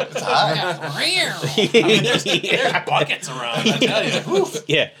it's high. There's buckets around. I tell you. Woof.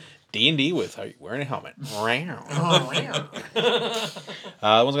 Yeah. D&D with are you wearing a helmet? Round.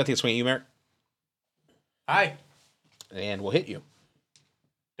 One's gonna take a swing at you, Merrick, Hi. and we'll hit you.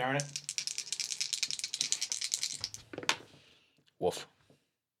 Darn it. Woof.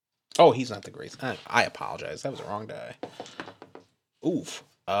 Oh, he's not the great. I apologize. That was the wrong die. Oof.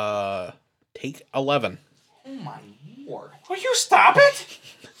 Take 11. Oh, my lord. Will you stop it?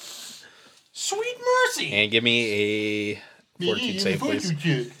 Sweet mercy. And give me a fortitude save, please.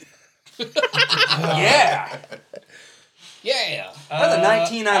 Yeah. yeah. Another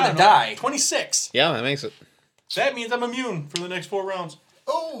 19 on the die. 26. Yeah, that makes it. That means I'm immune for the next 4 rounds.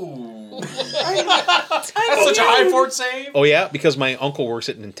 Oh. That's such a high fort save. Oh yeah, because my uncle works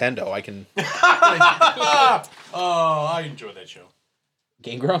at Nintendo. I can Oh, I enjoy that show.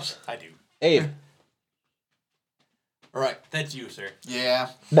 Game Grumps. I do. Abe. All right. That's you, sir. Yeah.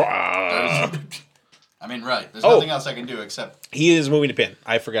 Bah. I mean, right. There's Oh. nothing else I can do except. He is moving to pin.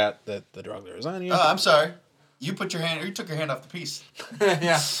 I forgot that the drug there was on you. Oh, I'm sorry. You took your hand off the piece.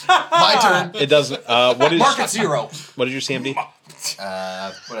 Yeah. My turn. It doesn't. What is Market 0. what is your CMD? What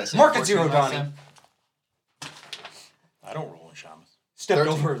did I say? Market 14 0, last Donnie. time? I don't roll in Shamus. Stepped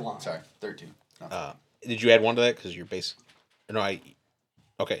 13. over the line. Sorry, 13. No. Did you add one to that because your base? No,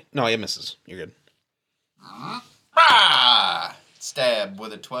 Okay, no, it misses. You're good. Ah! Stab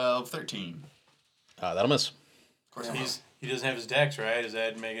with a 12, 13. That'll miss. Of course it is. He doesn't have his dex, right? Is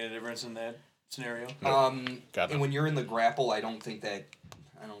that making a difference in that scenario? Got it. And when you're in the grapple, I don't think that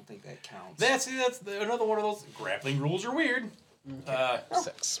counts. That's another one of those grappling rules are weird.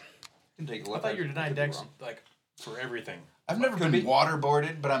 6. You can take a I look. thought you were Could denied be dex wrong. like for everything. I've never Could been be.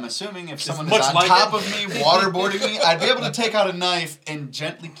 waterboarded, but I'm assuming if someone is much on like top it. of me, waterboarding me, I'd be able to take out a knife and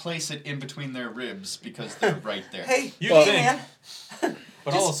gently place it in between their ribs because they're right there. Hey, You hey, think. man.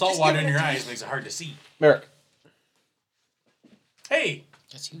 But all the Just salt give water it in a your taste. eyes makes it hard to see. Merrick. Hey,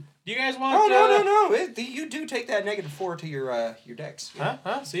 That's you. do you guys want? Oh no. You do take that -4 to your dex. Yeah.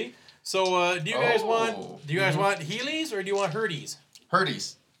 Huh? See. So, do you guys Oh. want? Do you guys want Heelys or do you want Herdies?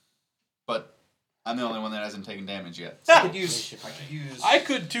 Hurties. But I'm the only one that hasn't taken damage yet. I could use. I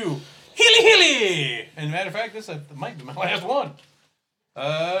could too. Heely! And matter of fact, this might be my last one.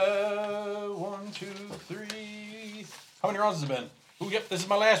 1, 2, 3. How many rounds has it been? Oh, yep, this is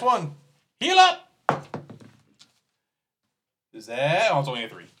my last one. Heal up! Is that? Oh, it's only a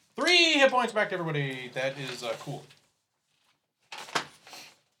 3. 3 hit points back to everybody. That is cool.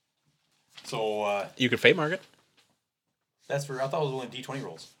 So, You could fate mark it. that's for, I thought it was only D20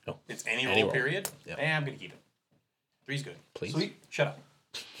 rolls. No. It's any Any roll, roll. period. Yep. I'm going to keep it. 3's good. Please. Sweet. Shut up.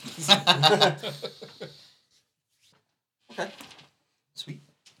 Okay. Sweet.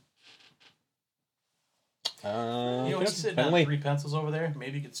 You know, he's sitting on Finally. 3 pencils over there.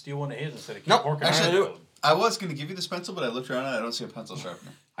 Maybe you could steal one of his instead of keep Nope, working actually on do it. it. I was going to give you this pencil, but I looked around and I don't see a pencil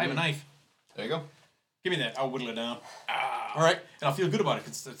sharpener. I have a knife. There you go. Give me that. I'll whittle it down. Ah. All right. And I'll feel good about it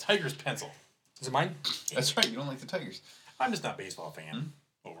because it's the Tiger's pencil. Is it mine? That's right, you don't like the Tigers. I'm just not a baseball fan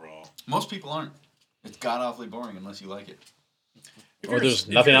overall. Most people aren't. It's god-awfully boring unless you like it. If Or you're a- there's if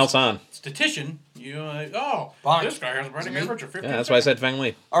nothing you're a else on. Statistician, you Fine. this guy has a running me? average of 15. Yeah, that's why I said Feng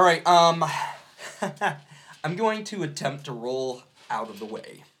Li. All right. I'm going to attempt to roll out of the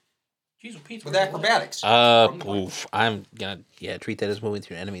way Jeez, well, Pete's with really acrobatics. Oof. I'm gonna treat that as moving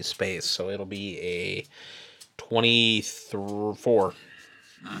through an enemy space, so it'll be a 24.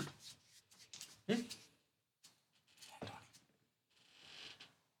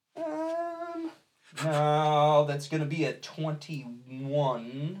 No, that's going to be a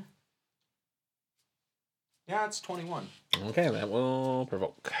 21. Yeah, it's 21. Okay, that will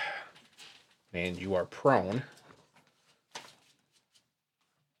provoke. And you are prone.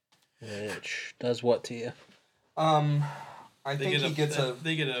 Which does what to you? I They think get he gets a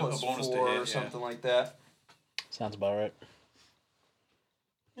they get a plus bonus 4 to hit, or something like that. Sounds about right.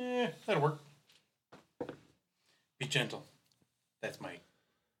 Yeah, that'll work. Be gentle. That's my.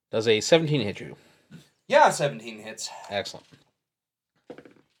 Does a 17 hit you? Yeah, 17 hits. Excellent.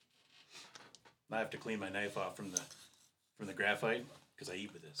 I have to clean my knife off from the graphite because I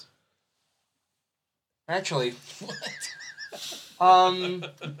eat with this. Actually,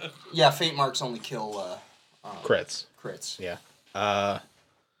 yeah, Fate Marks only kill Crits. crits. Yeah. How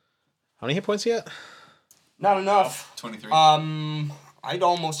many hit points yet? Not enough. 23. I'd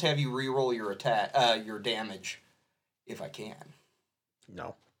almost have you re-roll your attack, your damage, if I can.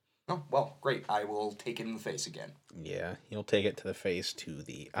 No. Oh, well, great. I will take it in the face again. Yeah, you'll take it to the face to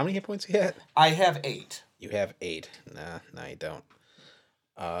the... How many hit points you get? I have 8. You have 8. Nah, you don't.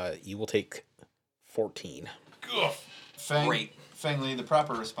 You will take 14. Great. Feng Li, the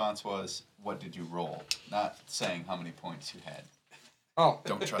proper response was, what did you roll? Not saying how many points you had. Oh,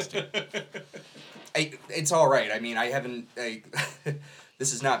 Don't trust it. it's all right. I mean, I haven't...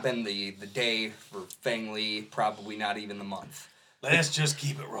 this has not been the day for Feng Li, probably not even the month. Let's just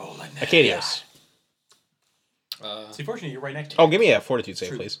keep it rolling. Acadios. See, fortunately, you're right next to me. Oh, give me a fortitude save,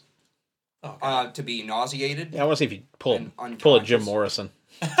 True. please. Oh, God. To be nauseated, Yeah, I want to see if you pull And a Jim unconscious. Morrison.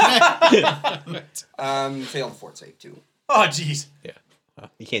 failed the fort save too. Oh, jeez. Yeah.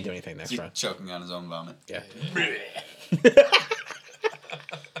 You can't do anything next He's round. choking on his own vomit. Yeah.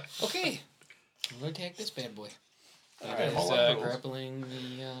 Okay. I'm going to attack this bad boy. Alright, He's hold on, rules. grappling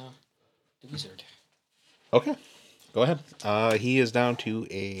the wizard. Okay. Go ahead. He is down to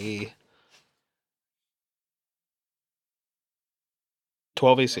a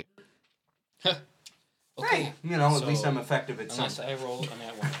 12 AC. Okay. Hey, at So, least I'm effective at Unless something. I roll on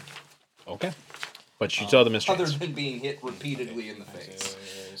that one. Okay. But you saw the miss Other chance. than being hit repeatedly in the face.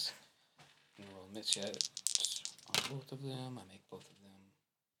 There's no roll miss yet. On both of them, I make both of them.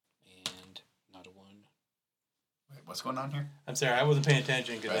 And not a 1. Wait, what's going on here? I'm sorry, I wasn't paying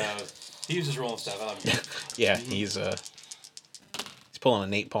attention because he was just rolling stuff out. Yeah, he's pulling a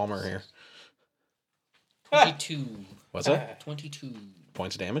Nate Palmer here. 22. What's that? 22.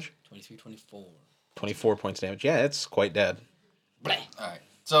 Points of damage? 23, 24. 24 points of damage. Yeah, it's quite dead. Blah. All right.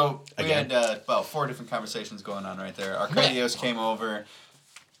 So we Again. had about 4 different conversations going on right there. Arcadios came over,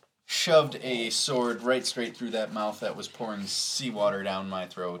 shoved a sword right straight through that mouth that was pouring seawater down my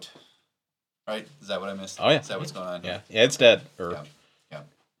throat. Right? Is that what I missed? Oh, yeah. Is that what's going on? Yeah, it's dead. Yeah. Yeah.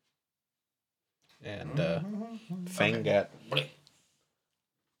 And Fang got... Blah.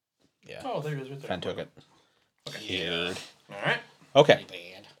 Yeah, Oh, there it is right there. Fen took it. Yeah. Alright. Okay.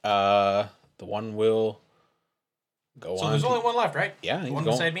 Pretty bad. The one will go So on. there's to- only one left, right? Yeah, The he's one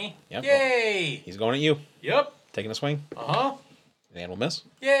going. beside me? Yep. Yay! He's going at you. Yep. Taking a swing. Uh-huh. And will miss.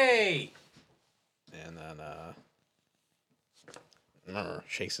 Yay! And then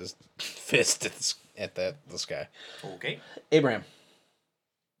shakes his fist at the sky. Okay. Abraham.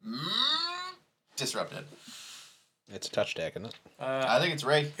 Disrupted. It's a touch deck, isn't it? I think it's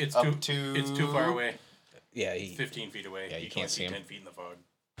Ray. It's up too to... it's too far away. Yeah, It's 15 feet away. Yeah, you can can't see him. 10 feet in the fog.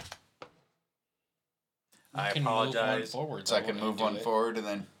 You I can move one apologize. forward. So I though, can when move you one do it. forward and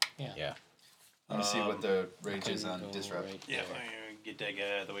then... yeah. Let me see what the rage is Can on go disrupt. right Yeah, there. I'm gonna get that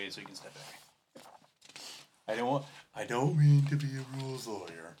guy out of the way so he can step back. I don't mean to be a rules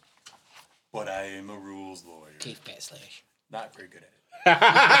lawyer, but I am a rules lawyer. Cave Pat Slash. Not very good at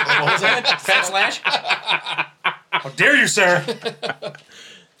it. What was that? Fat slash? How dare you, sir?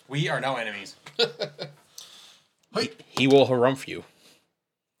 We are now enemies. He will harumph you.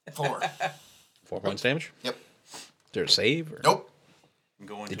 4. 4 points damage. Yep. Is there a save? Or... Nope. I'm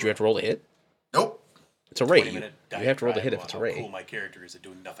going Did to you have to roll to hit? Nope. It's a ray. 20-minute You have to roll to hit if diatribe it's a on ray. how cool my character is at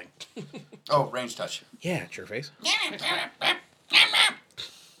doing nothing. Oh, range touch. Yeah, it's your face.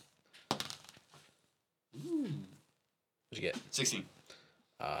 What'd you get? 16.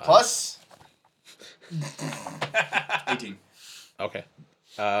 Plus... 18. Okay.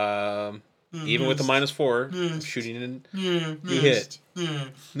 Even with the -4, shooting in, you hit.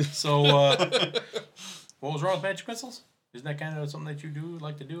 So, what was wrong with magic missiles? Isn't that kind of something that you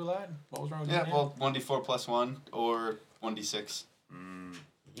like to do a lot? What was wrong with Yeah, that? well, 1d4 plus 1 or 1d6.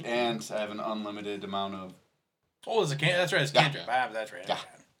 And I have an unlimited amount of... Oh, there's a can. That's right, it's Yeah. cantrip. Ah, that's right. Yeah.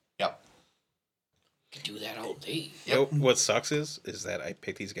 Yep. Can do that all day. Yep. What sucks is that I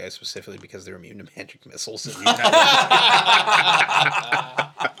picked these guys specifically because they're immune to magic missiles. And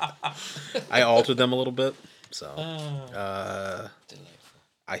I altered them a little bit. So, Delightful.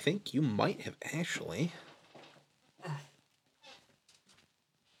 I think you might have actually...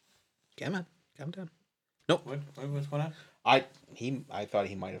 Come on. Calm down. Nope. What's going on? I thought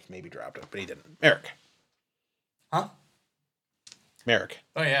he might have maybe dropped it, but he didn't. Merrick. Huh? Merrick.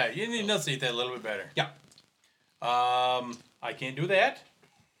 Oh yeah, you need to enunciate that a little bit better. Yeah. I can't do that.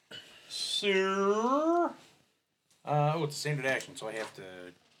 Sir. Oh, it's a standard action, so I have to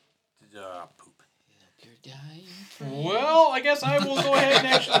poop. You're dying. Well, I guess I will go ahead and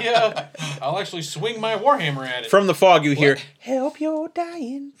actually, I'll actually swing my warhammer at it. From the fog, you hear, "Help your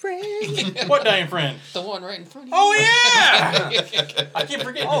dying friend." What dying friend? The one right in front of you. Oh yeah! I can't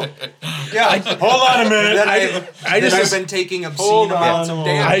forget. Oh, Yeah. hold on a minute. Then I I've just been taking obscene Hold on amounts a of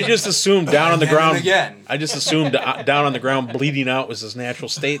moment. damage. I just assumed down on the Again and ground. again. I just assumed down on the ground, bleeding out was his natural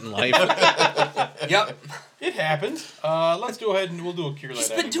state in life. Yep. It happens. Let's go ahead and we'll do a cure light. He's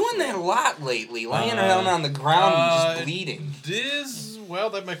been doing that a lot lately, laying around on the ground and just bleeding.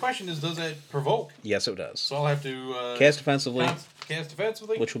 My question is, does that provoke? Yes, it does. So I'll have to Cast defensively, cast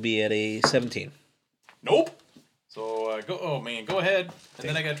defensively. which will be at a 17. Nope. So go. Oh man, go ahead. And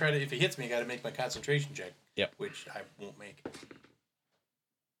then I gotta try to. If he hits me, I gotta make my concentration check. Yep. Which I won't make.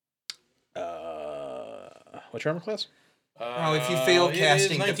 What's your armor class? Oh, if you fail it is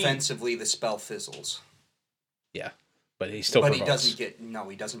casting 19. defensively, the spell fizzles. Yeah, but he still. But he provokes. doesn't get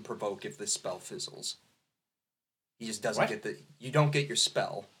he doesn't provoke if the spell fizzles. He just doesn't What? get you don't get your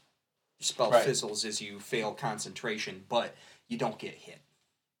spell. Your spell Right. fizzles as you fail concentration, but you don't get hit.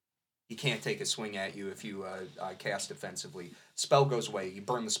 He can't take a swing at you if you cast defensively. Spell goes away. You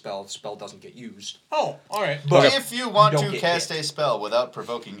burn the spell doesn't get used. Oh, all right. But If you want don't to get cast hit. a spell without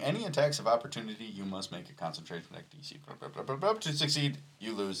provoking any attacks of opportunity, you must make a concentration check DC. To succeed,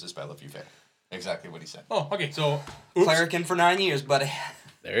 you lose the spell if you fail. Exactly what he said. Oh, okay. So, oops. Cleric for 9 years, buddy.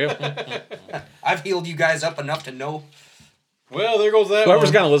 There you go. I've healed you guys up enough to know. Well, there goes that. Whoever's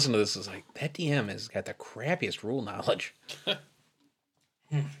one. going to listen to this is like, that DM has got the crappiest rule knowledge.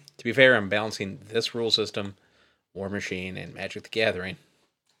 To be fair, I'm balancing this rule system, War Machine, and Magic the Gathering.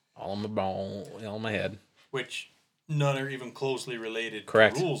 All in my head. Which none are even closely related,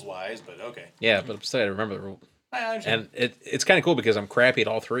 Correct. rules wise. But okay. Yeah, but I'm still got to remember the rule. I understand. And it's kind of cool because I'm crappy at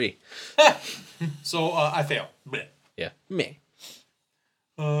all three. So I fail. Bleh. Yeah. Me.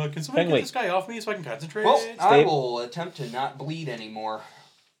 Can somebody Finley. get this guy off me so I can concentrate? Well, I Stay- will attempt to not bleed anymore.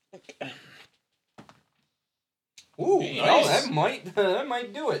 Ooh, Nice. no, that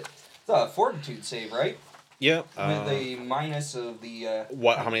might do it. It's a fortitude save, right? Yeah. With a minus of the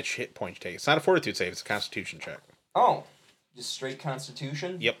How many hit points you take? It's not a fortitude save, it's a constitution check. just straight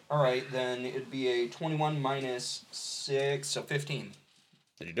constitution? Yep. Alright, then it'd be a 21 minus 6, so 15.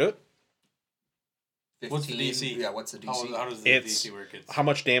 Did you do it? 15. What's the DC? Yeah, what's the DC? How does the It's DC work? It's how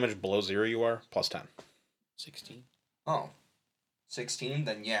much damage below 0 you are, plus 10. 16. Oh, 16?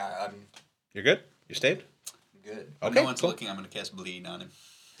 Then yeah, I'm You're good? You stayed? good. When Okay, no one's cool. looking, I'm going to cast Bleed on him.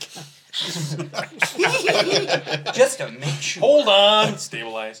 Just to make sure. Hold on.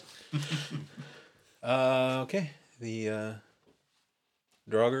 Stabilize. Okay. The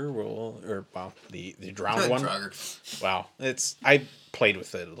Draugr will, the drowned one. Draugr. Wow. I played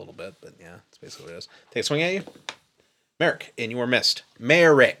with it a little bit, but yeah, that's basically what it is. Take a swing at you. Merrick, and you are missed.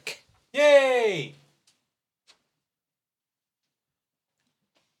 Merrick. Yay!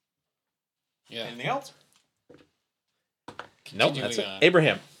 Yeah. Anything else? Nope, that's it. Continuing on.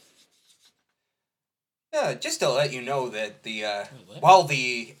 Abraham. Just to let you know that what? while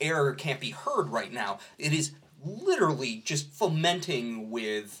the air can't be heard right now, it is literally just fomenting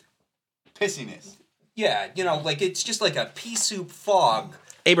with, Pissiness. like it's just like a pea soup fog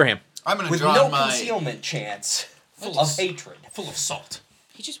Abraham. I'm going to with draw no on my concealment chance Full of hatred. Full of salt.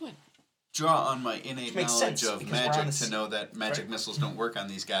 He just went. draw on my innate makes knowledge sense, of because we're on magic the to know that magic missiles don't work on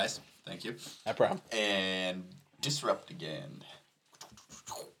these guys. Thank you. No problem. And disrupt again.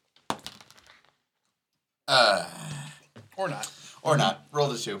 Or not. Or not. Roll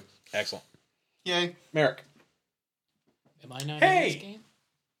the 2. Excellent. Yay. Merrick. Am I not Hey! in this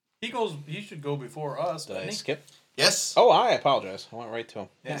game? He should go before us, Did doesn't I he? skip? Yes. Oh, I apologize. I went right to him.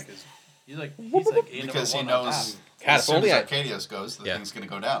 Yeah, because he's like eight Because he number one on knows top. God, as if soon only as I- Arcadios goes, the Yeah. thing's going to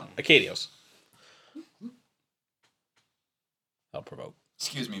go down. Acadios. I'll provoke.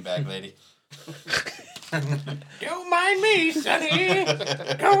 Excuse me, bag lady. Don't mind me, Sonny.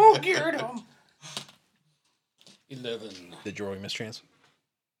 Go get him. 11. Did you roll your mischance?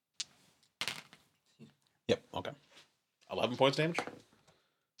 Yep, okay. 11 points damage?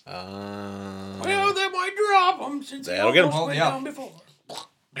 Well, that might drop him since he That'll get him. almost went Oh, yeah. down before.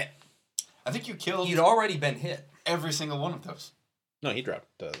 I think you killed He'd already been hit. every single one of those. No, he dropped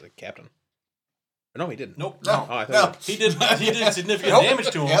the captain. No, he didn't. Nope. No, Oh, I no. thought He did significant Nope. damage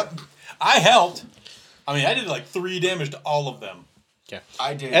to him. Yep. I helped. I mean, I did like 3 damage to all of them.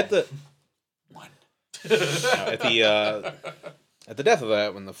 I did. At the one. at the death of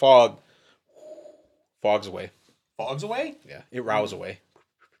that, when the fogs away. Fogs away? Yeah, it rows away.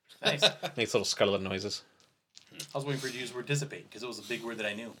 Nice. Makes little scuttling noises. I was waiting for you to use the word dissipate because it was a big word that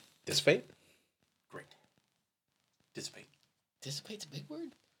I knew. Dissipate? Great. Dissipate. Dissipate's a big word?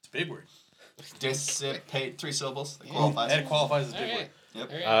 It's a big word. Dissipate. 3 syllables. That Yeah. qualifies. That qualifies as a big Alright. word.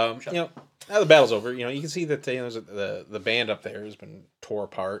 Yep. Alright. You know, now the battle's over. You know, you can see that there's the band up there has been tore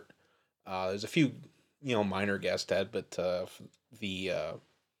apart. There's a few, minor guests dead, but the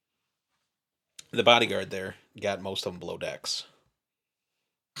bodyguard there got most of them below decks.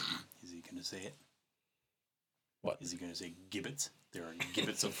 Is he going to say it? What? Is he going to say gibbets? There are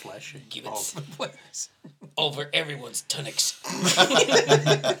gibbets of flesh. Gibbets. All over the place. Over everyone's tunics.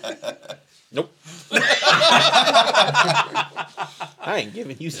 Nope. I ain't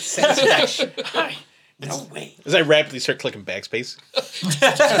giving you the satisfaction. No way. As I rapidly start clicking backspace.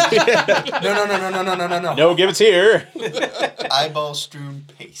 No. No, give it here. Eyeball strewn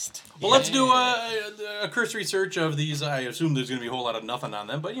paste. Well, let's do a cursory search of these. I assume there's going to be a whole lot of nothing on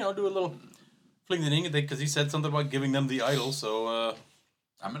them, but, do a little fling the ding because he said something about giving them the idol. So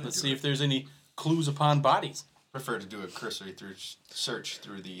I'm gonna let's do see it. if there's any clues upon bodies. Prefer to do a cursory search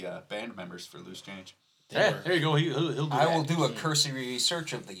through the band members for loose change. Yeah, there you go. He'll do I that. will do a cursory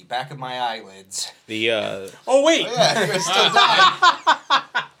search of the back of my eyelids. The Oh, wait. Yeah, you're still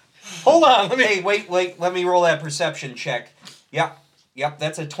dying. Hold on. Let me. Hey, wait, let me roll that perception check. Yep,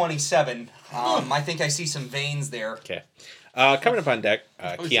 that's a 27. I think I see some veins there. okay. Coming up on deck,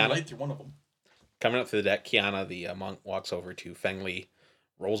 Oh, you Kiana. light through one of them. Coming up to the deck, Kiana, the monk, walks over to Fengli,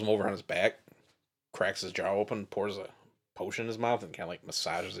 rolls him over on his back, cracks his jaw open, pours a potion in his mouth, and kind of like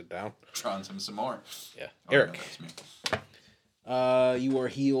massages it down. Drowns him some more. Yeah. Oh, no, Eric, that's me. you are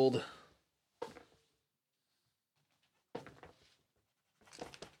healed.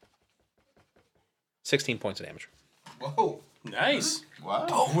 $16 points of damage. Whoa. Nice. Wow.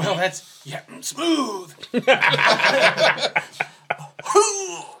 Oh, well, that's smooth.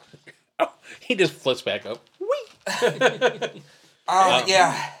 He just flips back up.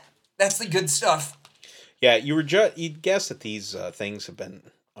 Yeah. That's the good stuff. Yeah, you'd guess that these things have been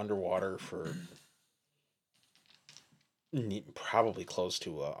underwater for probably close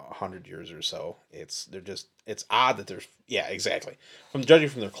to 100 years or so. It's odd that there's exactly. From judging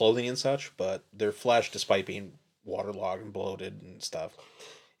from their clothing and such, but their flesh, despite being waterlogged and bloated and stuff,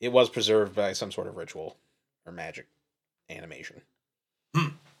 it was preserved by some sort of ritual or magic animation.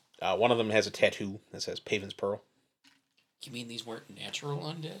 One of them has a tattoo that says Paven's Pearl. You mean these weren't natural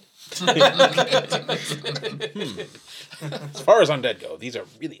undead? As far as undead go, these are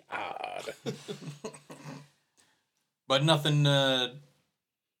really odd. But nothing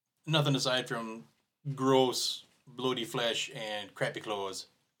aside from gross, bloody flesh and crappy clothes,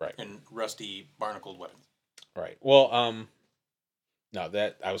 Right. and rusty, barnacled weapons. Right. Well, no,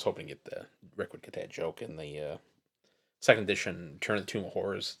 that I was hoping to get the Rick would get that joke in the second edition Return of the Tomb of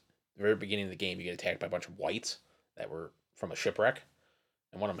Horrors. The very beginning of the game, you get attacked by a bunch of whites that were from a shipwreck,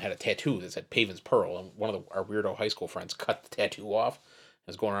 and one of them had a tattoo that said Paven's Pearl, and one of our weirdo high school friends cut the tattoo off and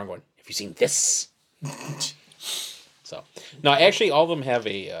was going around going, "Have you seen this?" So, no, actually, all of them have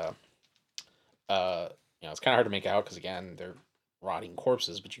a, it's kind of hard to make out because, again, they're rotting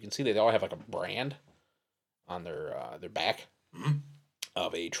corpses, but you can see they all have like a brand on their back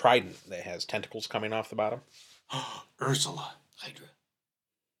of a trident that has tentacles coming off the bottom. Ursula. Hydra.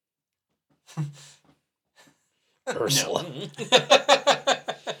 Ursula.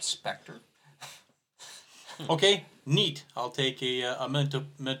 Spectre. Okay, neat. I'll take a mental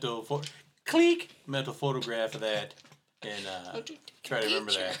photograph of that and try to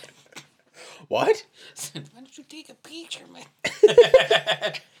remember that. What? Why don't you take a picture, man?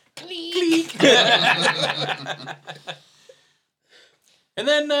 And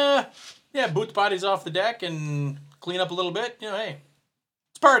then, boot the bodies off the deck and clean up a little bit. Hey,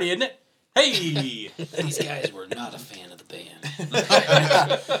 it's a party, isn't it? Hey! These guys were not a fan of the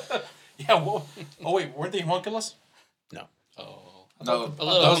band. Yeah, well, oh wait, weren't they homunculus? No. Oh. No, A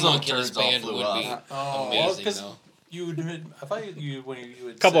little those little homunculus turds all band flew would off. be Oh, amazing, because though. I thought you when you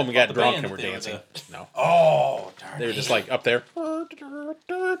had A couple said of them got about the drunk band and were that they were dancing. the- No. Oh, darn They were it. just like up there. All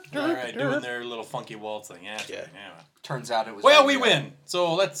right, doing their little funky waltz thing. Yeah. Yeah. Turns out it was. Well, a, we win.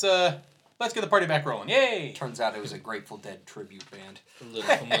 So let's get the party back rolling. Yay! Turns out it was a Grateful Dead tribute band. A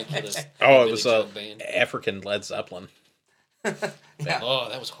little homunculus. Oh, it was Billy a Joe band. African Led Zeppelin. Yeah. Oh,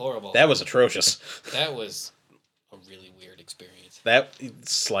 that was horrible. That was atrocious. That was a really weird experience. That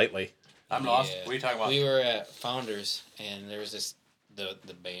slightly. I'm lost. Yeah. What are you talking about? We were at Founders, and there was this the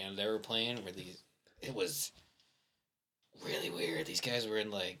band they were playing where it was really weird. These guys were in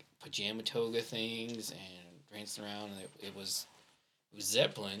like pajama toga things and dancing around, and it was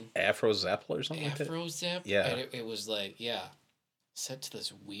Zeppelin, Afro Zeppelin or something Afro Zepp. Yeah. And it was like set to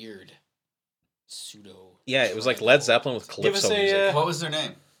this weird pseudo. like that. Yeah, it was like Led Zeppelin with Give us calypso a, music. What was their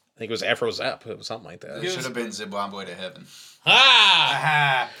name? I think it was Afro Zepp. It was something like that. It should have been Zimbabwe to Heaven. Ah!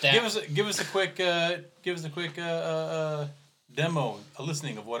 Aha! That- Give us a quick demo, a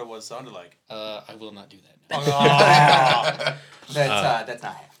listening of what it sounded like. I will not do that. No. Oh, That's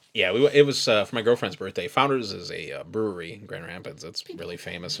not happening. Yeah, it was for my girlfriend's birthday. Founders is a brewery in Grand Rapids that's really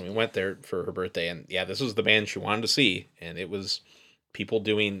famous, and we went there for her birthday. And yeah, this was the band she wanted to see, and it was people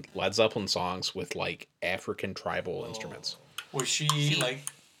doing Led Zeppelin songs with like African tribal instruments. was she like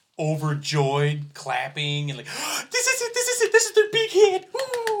overjoyed, clapping, and like, this is it, this is their big hit.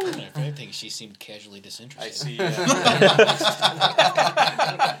 Woo! If anything, she seemed casually disinterested. I see.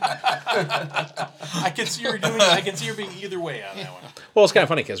 I can see her being either way on that one. Well, it's kind of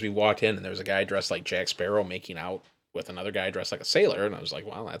funny because we walked in and there was a guy dressed like Jack Sparrow making out with another guy dressed like a sailor, and I was like,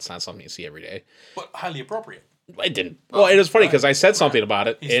 "Well, that's not something you see every day." But highly appropriate. I didn't. Well, it was funny because I said something about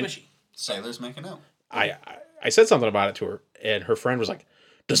it, He's and swishy. Sailors making out. I said something about it to her, and her friend was like,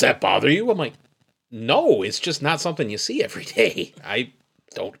 "Does that bother you?" I'm like, "No, it's just not something you see every day. I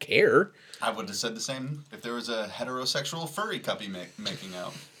don't care." I would have said the same if there was a heterosexual furry cuppy making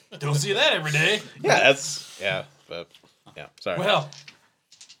out. Don't see that every day. Yeah, but sorry. Well,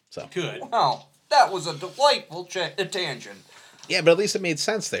 So good. Wow, that was a delightful tangent. yeah, but at least it made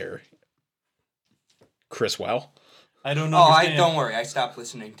sense there. Chris, well, I don't Oh, understand. don't worry. I stopped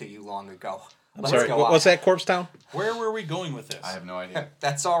listening to you long ago. Let's sorry. go on. What's that, Corpse Town? Where were we going with this? I have no idea.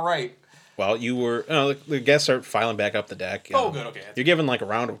 That's all right. Well, you were. The guests start filing back up the deck. Oh, good. Okay. You're given like a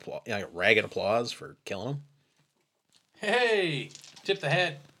round of applause, like a ragged applause for killing them. Hey, tip the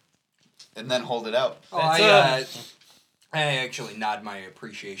hat. And then hold it out. Oh, I actually nod my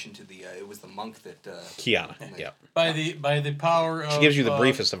appreciation to the. It was the monk that. Kiana. Yeah. By the power of. She gives you the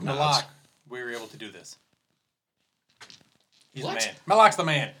briefest of nods. Malak, we were able to do this. He's What? the man. Malak's the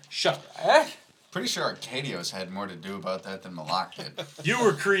man. Shut up. Pretty sure Arcadios had more to do about that than Malak did. You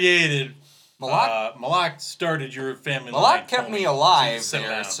were created. Malak. Malak started your family line. Malak kept me homie. alive Settle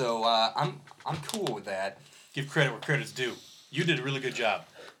there, down. so I'm cool with that. Give credit where credit's due. You did a really good job,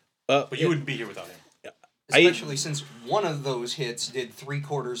 But but you wouldn't be here without him. Especially since one of those hits did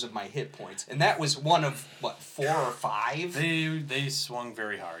 3/4 of my hit points, and that was one of what 4 or 5. They swung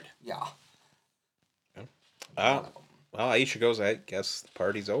very hard. Yeah. well, Aisha goes. I guess the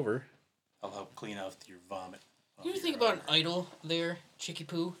party's over. I'll help clean out your vomit. You ever think about an idol there, Chicky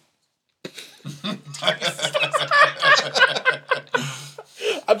Poo? I'm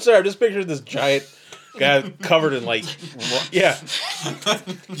sorry. I'm just picturing this giant guy covered in like, yeah.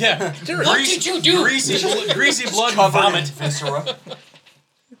 Yeah. What did you do? Greasy blood and Covered in vomit. viscera.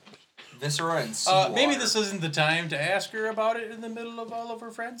 Viscera and seawater. Maybe this isn't the time to ask her about it in the middle of all of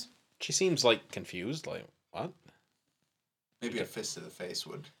her friends. She seems like confused. Like what? Maybe a fist to the face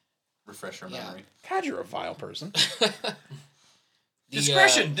would refresh her Yeah. memory. God, you're a vile person.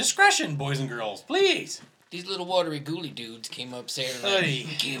 Discretion, boys and girls, please. These little watery ghouly dudes came up Saturday Hey.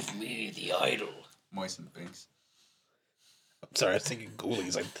 night. Give me the idol. Moisten Binks. I'm sorry. I was thinking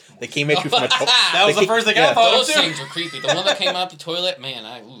ghoulies. Like they came at you from a. That was the first thing I thought Those of too. things were creepy. The one that came out the toilet, man,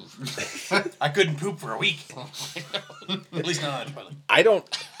 I couldn't poop for a week. At least not on the toilet. I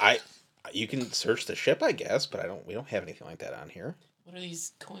don't. You can search the ship, I guess, but we don't have anything like that on here. What are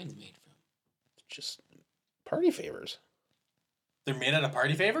these coins made from? Just party favors. They're made out of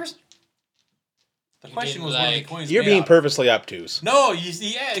party favors? The You question didn't was what are the like- coins You're made being out of? purposely obtuse. No,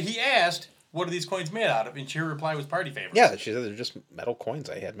 he asked, what are these coins made out of? And her reply was party favors. Yeah, she said they're just metal coins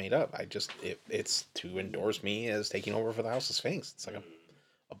I had made up. It's to endorse me as taking over for the House of Sphinx. It's like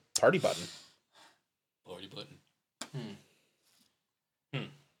a party button. Party button.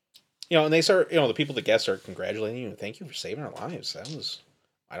 And they start, the people, the guests are congratulating you. Thank you for saving our lives.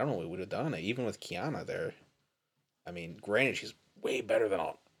 I don't know what we would have done. Even with Kiana there. I mean, granted, she's way better than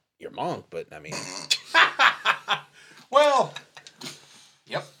your monk, but I mean. Well,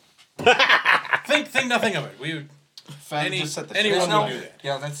 Yep. think nothing of it. We would, Fang, just set the anyone shit would down. do that.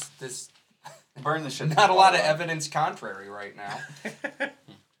 Yeah, that's Burn the shit. not a lot of evidence contrary right now.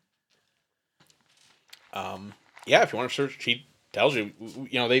 Yeah, if you want to search, she tells you,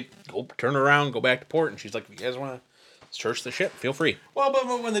 they go turn around, go back to port, and she's like, if you guys want to search the ship, feel free. Well, but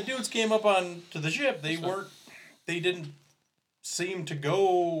when the dudes came up on to the ship, they didn't seem to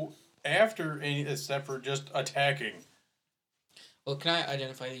go after any except for just attacking. Well, can I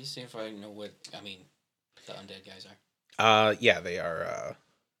identify these? See if I know what the undead guys are. Yeah, they are,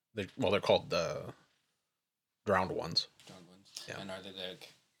 they're called the drowned ones. Drowned ones. Yeah. And are they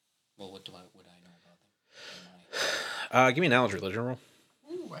like? Well, what would I know about them? Give me a knowledge religion roll.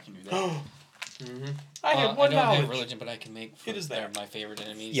 Ooh, I can do that. I have one I don't knowledge. have religion, but I can make. It is they're there. my favorite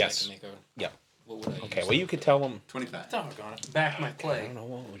enemies. Yes. I can make a. Yeah. What would I? Okay, use? well, you could tell them. 25. Doggone it. Back my I play. don't know,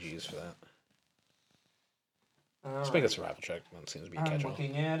 what would you use for that? All Let's make a right. survival check. That seems to be a I'm catch-all.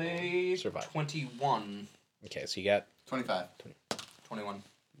 looking at a Survive. 21. Okay, so you got 25. 21.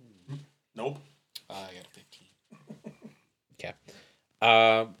 Nope. I got a 15. okay.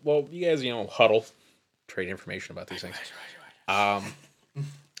 Well, you guys, huddle, trade information about these things.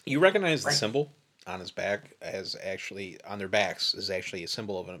 You recognize the symbol on his back as actually on their backs is actually a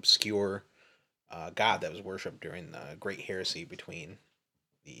symbol of an obscure god that was worshipped during the Great Heresy between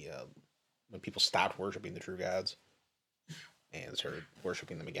the when people stopped worshiping the true gods and started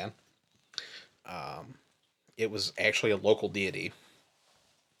worshiping them again. It was actually a local deity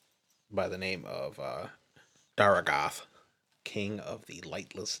by the name of Daragoth, King of the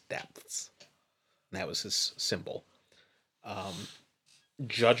Lightless Depths. And that was his symbol.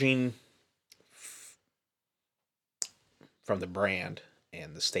 Judging from the brand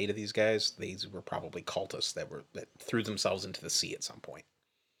and the state of these guys, these were probably cultists that threw themselves into the sea at some point.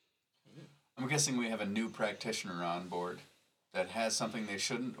 I'm guessing we have a new practitioner on board that has something they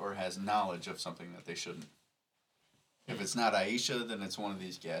shouldn't or has knowledge of something that they shouldn't. If it's not Aisha, then it's one of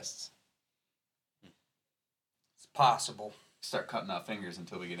these guests. It's possible. Start cutting off fingers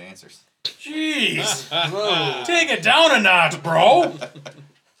until we get answers. Jeez. Whoa. Take it down a notch, bro.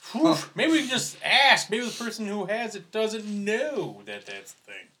 Whew. Maybe we can just ask. Maybe the person who has it doesn't know that that's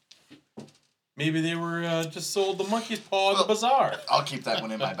the thing. Maybe they were just sold the monkey's paw at the bazaar. I'll keep that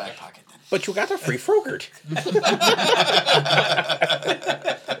one in my back pocket then. But you got the free Frogurt.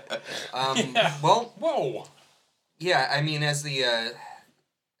 Well, Whoa. yeah, I mean, as the, I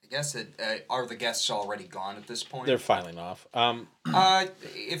guess are the guests already gone at this point? They're filing off.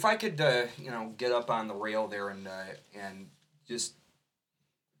 If I could, get up on the rail there and just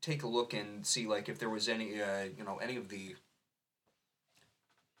take a look and see, like, if there was any, any of the,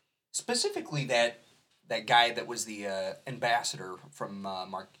 specifically that guy that was the ambassador from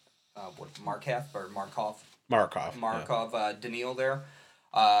Markov. Yeah. Daniil there.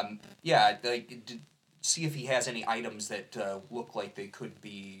 See if he has any items that look like they could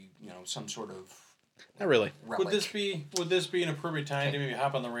be, some sort of Not really. relic. Would this be an appropriate time to maybe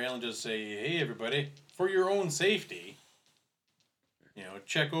hop on the rail and just say, hey everybody, for your own safety,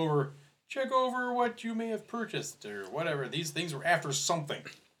 check over what you may have purchased or whatever. These things were after something.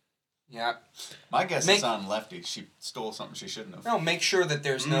 Yeah. My guess is on Lefty. She stole something she shouldn't have. No, make sure that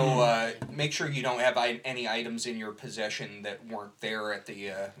there's no. Make sure you don't have any items in your possession that weren't there at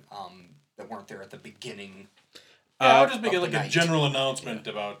the beginning. Yeah, I'll just make it of like the a night. general announcement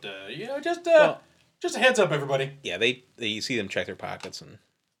about just a heads up, everybody. Yeah, they you see them check their pockets and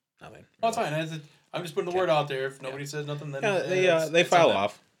nothing. Well, that's fine. I'm just putting the word out there. If nobody says nothing, then Yeah, they it's file on them.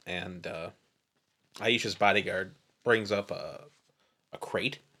 off, and Aisha's bodyguard brings up a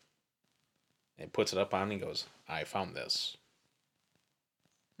crate and puts it up on and goes, I found this.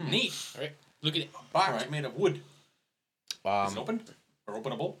 Neat. All right, look at it. A box made of wood. Is it Um, open or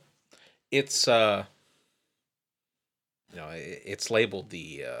openable? it's it's labeled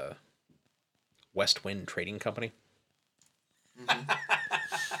the West Wind Trading Company.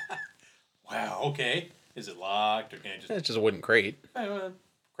 Wow. Okay. Is it locked or can I just It's just a wooden crate.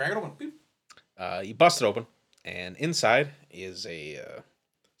 crack it open? Beep. You bust it open, and inside is a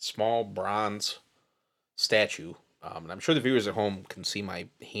small bronze statue. And I'm sure the viewers at home can see my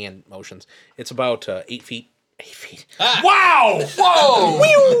hand motions. It's about 8 feet. 8 feet. Wow!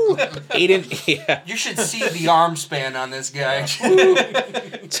 Whoa! 8 inch. Yeah. You should see the arm span on this guy.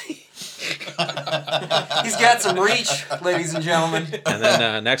 He's got some reach, ladies and gentlemen. And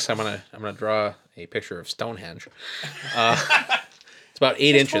then next, I'm gonna draw a picture of Stonehenge. It's about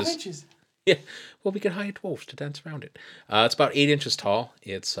 8 inches. Yeah. Well, we could hire dwarves to dance around it. It's about 8 inches tall.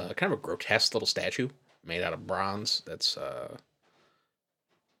 It's kind of a grotesque little statue made out of bronze that's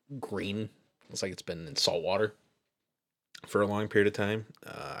green. Looks like it's been in salt water for a long period of time.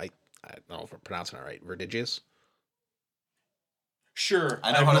 I don't know if I'm pronouncing it right. Vertigious? Sure.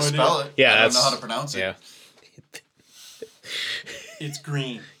 I know have how no to idea. spell it. Yeah, I don't know that's- how to pronounce it. Yeah. It's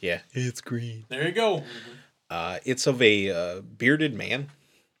green. Yeah. It's green. There you go. It's of a bearded man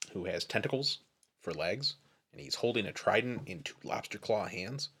who has tentacles for legs, and he's holding a trident in 2 lobster claw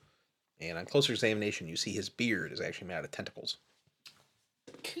hands. And on closer examination, you see his beard is actually made out of tentacles.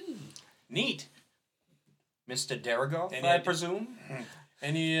 Cool. Neat. Mr. Daragov, Any I idea- presume?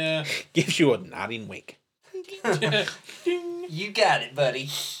 Any Gives you a nodding wink. ding. You got it, buddy.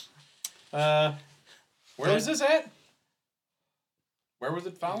 Where was this at? Where was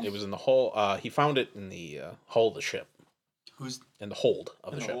it found? It was in the hull. He found it in the hull of the ship. Who's In the hold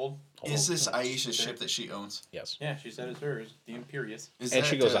of in the the ship. hold. is this Aisha's ship that she owns? Yes. Yeah, she said it's hers, the Imperious. Is And that,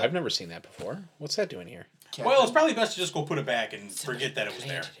 she goes, I've never seen that before. What's that doing here? Well, it's probably best to just go put it back and forget that it was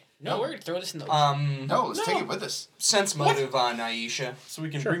there, Planted it. No, we're gonna throw this in the ocean. No, let's take No. it with us. Sense motive on Aisha. so we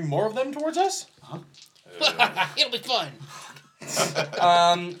can bring more of them towards us. It'll be fun.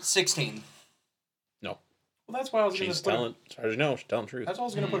 16. No. Well, that's why I was going She's to put. telling, as far as you know, she's telling the truth. That's why I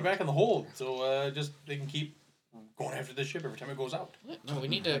was going to put it back in the hold, so just they can keep going after this ship every time it goes out. No, we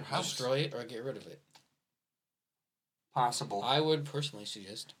need to House. destroy it or get rid of it. Possible. I would personally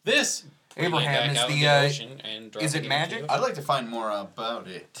suggest This. bringing it Abraham back is out the. into ocean and is dropping it into magic? the I'd like to find more about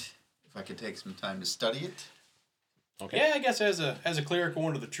it. If I could take some time to study it. Okay. Yeah, I guess as a cleric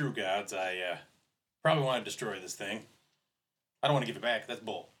going to the true gods, I probably want to destroy this thing. I don't want to give it back. That's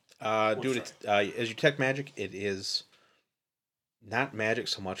bull. Do it. As you detect magic, it is not magic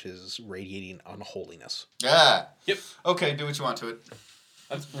so much as radiating unholiness. Yeah. Yep. Okay, do what you want to it.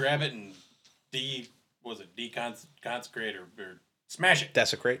 Let's grab it and deconsecrate or smash it.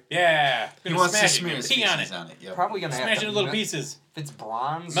 Desecrate. Yeah. He Gonna wants to smash smear it. his Pee on feces it. on it. Yep. Probably going to have Smash to. it into little pieces. If it's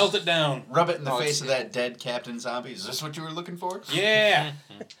bronze. Melt it down. Rub it in the No, face it's- of that dead Captain Zombie. Is this what you were looking for? Yeah.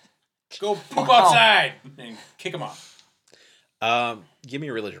 Go poop Wow. outside and kick him off. Give me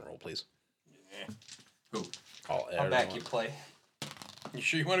a religion roll, please. Who? I'll I'll back you play. You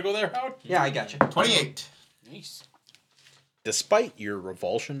sure you want to go there, Howard? Yeah, I got you. 28. Nice. Despite your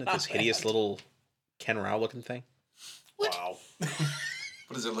revulsion at Not this hideous bad. little Ken Rao looking thing, Wow.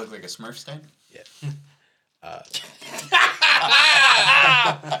 What does it look like? A Smurf stand? Yeah.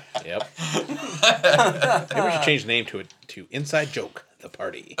 Yep. Maybe we should change the name to Inside Joke, the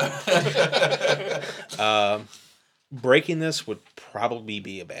party. Breaking this would probably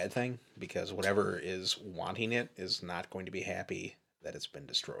be a bad thing because whatever is wanting it is not going to be happy that it's been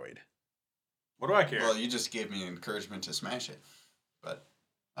destroyed. What do I care? Well, you just gave me encouragement to smash it, but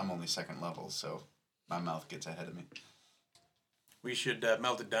I'm only second level, so my mouth gets ahead of me. We should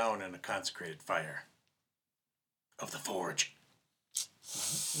melt it down in a consecrated fire of the forge.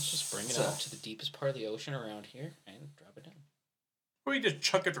 Let's just bring it out to the deepest part of the ocean around here and drop it down. Or we just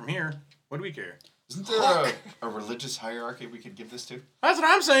chuck it from here. What do we care? Isn't there a religious hierarchy we could give this to? That's what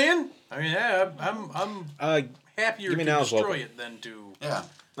I'm saying. I mean, yeah, I'm happier give to me knowledge destroy local. it than to Yeah.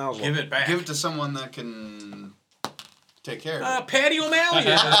 give it back. Give it to someone that can take care of it. Patty O'Malley.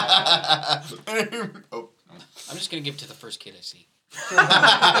 Oh, no. I'm just gonna give it to the first kid I see.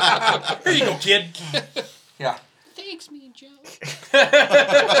 Here you go, kid. Yeah. Thanks, me, Joe.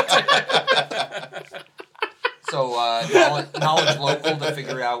 So knowledge local to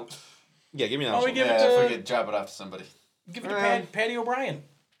figure out. Yeah, give me Oh, we knowledge give local. it Yeah, to- if we could drop it off to somebody. Give it to Patty O'Brien.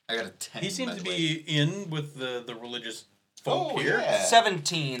 I got a 10. He seems by to the way. be in with the religious folk Oh, here. yeah.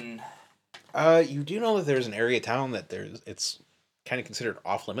 17. You do know that there's an area of town that it's kind of considered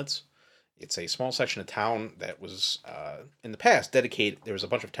off limits. It's a small section of town that was in the past dedicated. There was a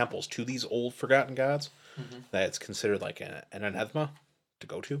bunch of temples to these old forgotten gods. That's considered like an anathema to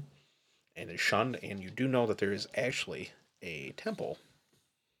go to, and is shunned. And you do know that there is actually a temple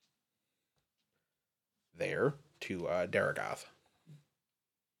there to Daragoth.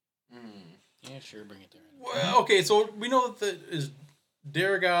 Yeah, sure, bring it there. Well, okay, so we know that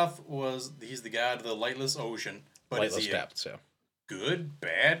Daragoth he's the god of the lightless ocean, but Lightless is he depth. So, good,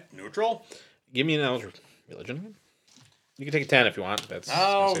 bad, neutral? give me an religion. You can take a 10 if you want. That's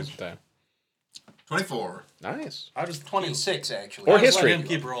Oh. gonna save some time. 24. Nice. I just 26, actually. Or I'll just history. Let him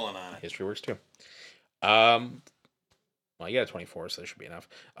keep rolling on it. History works too. Well, you got a 24, so that should be enough.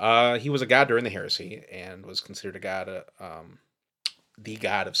 He was a god during the heresy and was considered a god, the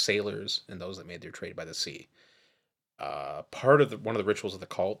god of sailors and those that made their trade by the sea. Part of one of the rituals of the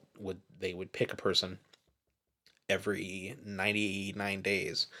cult they would pick a person every 99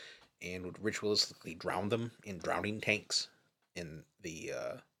 days and would ritualistically drown them in drowning tanks in the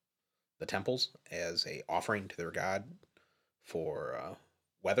temples as a offering to their god for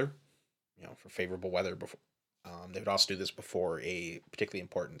weather, for favorable weather. Before they would also do this before a particularly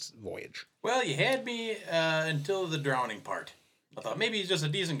important voyage. Well, you had me until the drowning part. I thought maybe he's just a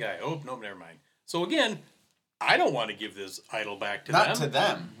decent guy. Oh, no, never mind. So again, I don't want to give this idol back to them. Not to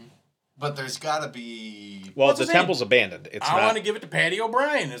them, but there's got to be. Well, What's the his name? temple's abandoned. It's I not. want to give it to Patty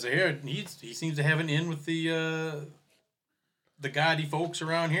O'Brien as a here. He seems to have an in with the gaudy folks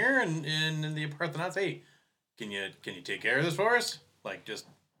around here and in the Parthenon. Hey, can you take care of this for us? Like just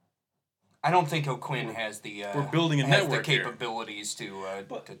I don't think O'Quinn has the we're building a has network the here. capabilities to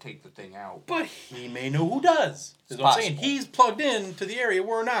take the thing out. But he may know who does. Is what I'm saying. possible. He's plugged in to the area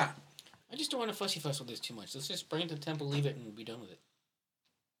we're not. I just don't want to fussy fuss with this too much. Let's just bring it to the temple, leave it, and be done with it.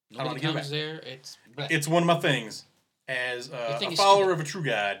 I don't wanna Nobody give it comes there. It's bleh. It's one of my things. As Your thing a is follower stupid. of a true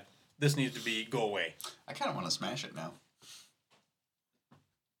god, this needs to be go away. I kind of want to smash it now.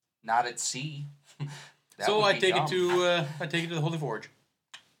 Not at sea. That So would I be take dumb. it to the Holy Forge.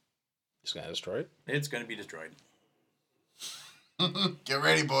 Just gonna destroy it. It's going to be destroyed. Get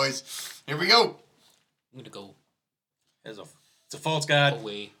ready, boys. Here we go. I'm gonna go It's a false god.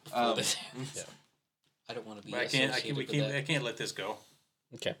 away before Um, this. yeah. I don't want to be. I associated with that. can't let this go.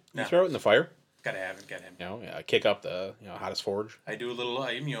 Okay. No. You throw it in the fire. Gotta have it. Kick up the hottest forge. I do a little.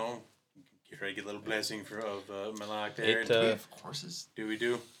 Try to get a little blessing of Malak there. It, Do we Uh, have horses? do we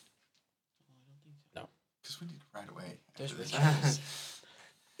do? Because we need to ride away. There's after this. rituals.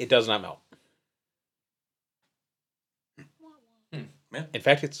 It does not melt. Yeah. In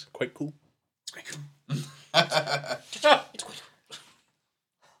fact, it's quite cool. It's quite cool. It's quite.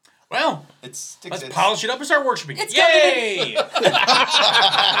 Well, It sticks. let's its- polish it up and start worshiping. It's Yay!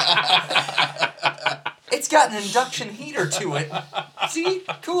 It's got an induction heater to it. See?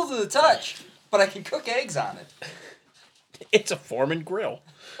 Cool to the touch. But I can cook eggs on it. It's a Foreman grill.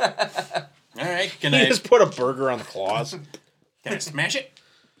 All right. Can You I just put a burger on the claws. smash it?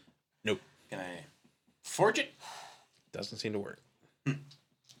 Nope. Can I forge it? Doesn't seem to work.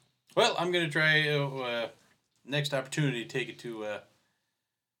 Well, I'm gonna try next opportunity to take it to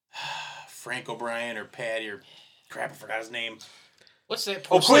Frank O'Brien or Patty or crap, I forgot his name. What's that?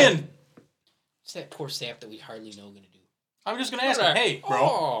 Poor O'Quinn. What's that poor sap that we hardly know gonna do? I'm just gonna ask him, hey, bro,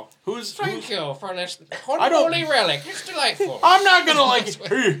 Oh, who's thank you for this I don't- holy relic. It's delightful. I'm not gonna like.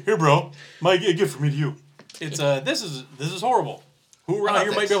 Here, bro. My gift from me to you. It's this is horrible. Who around about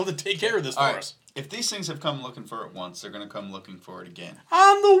here might this? be able to take care of this for All right. us? If these things have come looking for it once, they're gonna come looking for it again.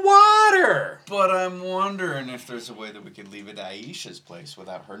 On the water. But I'm wondering if there's a way that we could leave it at Aisha's place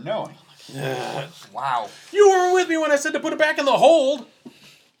without her knowing. Wow. You were with me when I said to put it back in the hold.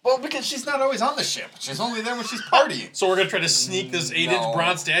 Well, because she's not always on the ship. She's only there when she's partying. So we're gonna try to sneak this 8-inch No.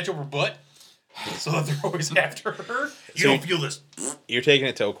 bronze statue up her butt, so that they're always after her. You So don't feel this. You're taking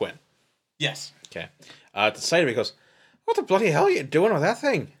it to O'Quinn. Yes. Okay. At the sight of it, he goes, "What the bloody hell are you doing with that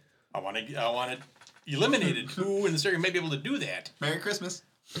thing?" I want it eliminated. Who in this area may be able to do that? Merry Christmas.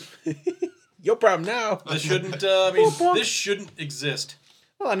 Your problem now. This shouldn't. This shouldn't exist.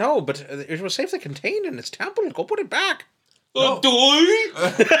 Well, I know, but it was safely contained in its temple. Go put it back. No.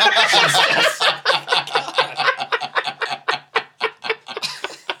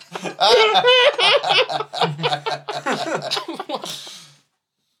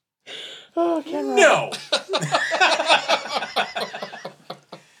 Oh, Cameron. No.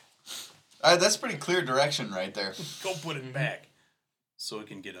 That's pretty clear direction right there. Go put it back, so we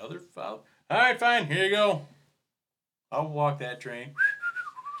can get other foul. All right, fine. Here you go. I'll walk that train.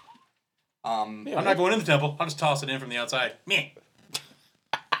 I'm not going in the temple. I'll just toss it in from the outside. Meh.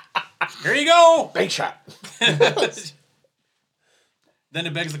 Here you go. Bank shot. Then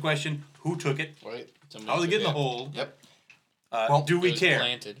it begs the question: who took it? Right. How did it get in the hole? Yep. Well, Do It we was care?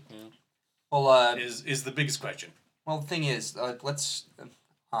 planted. Yeah. Well, Is the biggest question. well, the thing is, let's,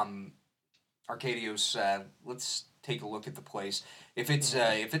 Arcadios, let's take a look at the place. If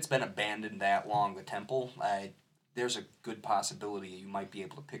it's been abandoned that long, the temple, there's a good possibility you might be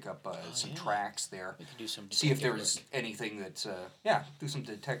able to pick up some yeah. tracks there. We could do some. See if detective there's work. anything that's do some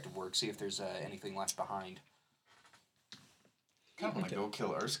detective work. See if there's anything left behind. Kind of want to go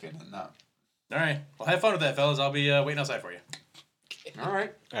kill Erskine and not. All right. Well, have fun with that, fellas. I'll be waiting outside for you. All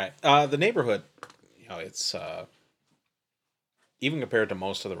right. All right. The neighborhood, it's even compared to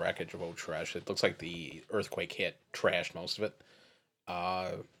most of the wreckage of Otresh, it looks like the earthquake hit, trashed most of it.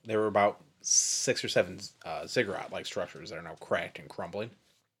 There were about 6 or 7 ziggurat-like structures that are now cracked and crumbling.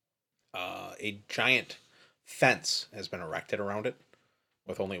 A giant fence has been erected around it,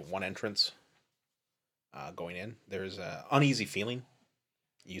 with only one entrance going in. There's an uneasy feeling.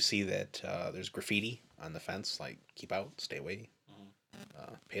 You see that there's graffiti on the fence, like "Keep out, stay away."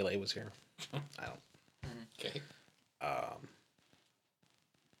 Pele was here. I don't. Okay.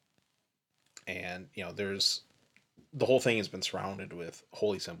 And there's the whole thing has been surrounded with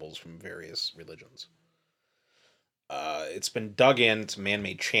holy symbols from various religions. It's been dug in. It's a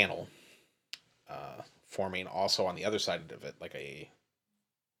man-made channel, forming also on the other side of it like a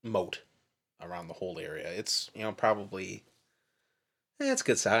moat around the whole area. It's probably it's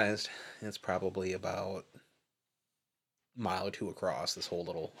good sized. It's probably about a mile or two across this whole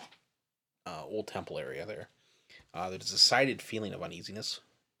little old temple area there. There's a decided feeling of uneasiness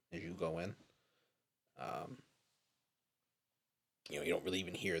as you go in. You don't really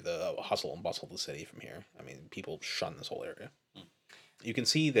even hear the hustle and bustle of the city from here. I mean, people shun this whole area. You can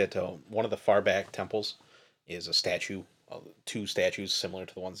see that one of the far back temples is a statue, 2 statues similar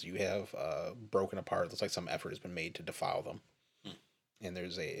to the ones you have, broken apart. Looks like some effort has been made to defile them. And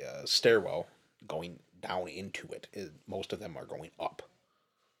there's a stairwell going down into it. Most of them are going up.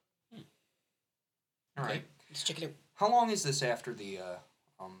 All right. Let's check it out. How long is this after the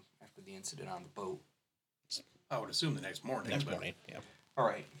incident on the boat? I would assume the next morning. Next but- morning, yeah. All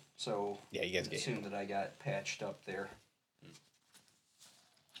right. So Yeah, you guys get assume that I got patched up there.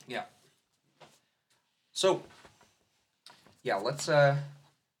 Yeah. So, yeah, let's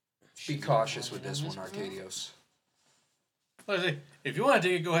be cautious with this one, Arcadios. Like I say, if you want to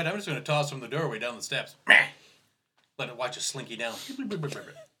take it, go ahead. I'm just going to toss from the doorway down the steps. Meh. Let it watch us slinky down. Good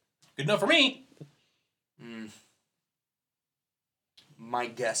enough for me. My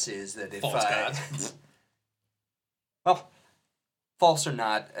guess is that if False gods. well, false or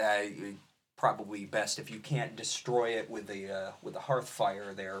not, probably best if you can't destroy it with a hearth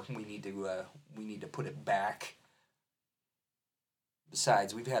fire. There, we need to put it back.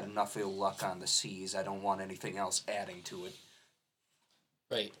 Besides, we've had enough ill luck on the seas. I don't want anything else adding to it.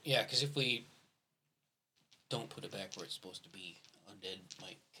 Right. Yeah, because if we don't put it back where it's supposed to be, undead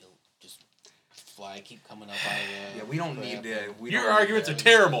might just fly, keep coming up out of the. Yeah, we don't need to. Your arguments are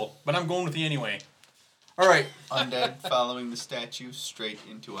terrible, but I'm going with you anyway. All right. Undead following the statue straight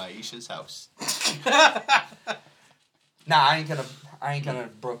into Aisha's house. Nah, I ain't gonna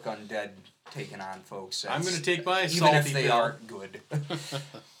brook undead taking on folks. I'm That's- going to take my even salty if they pill. aren't good.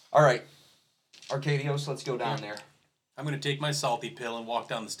 All right, Arcadios, let's go down there. I'm gonna take my salty pill and walk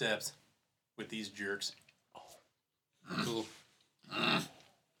down the steps with these jerks. Cool.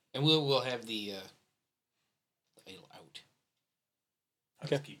 And we'll have the idol out. I'll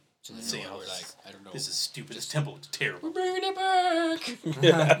Okay. just keep So they saying, know we're like, I don't know. this is stupid. This temple is terrible. We're bringing it back.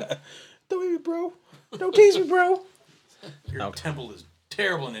 Don't eat me, bro. Don't tease me, bro. Your Okay. temple is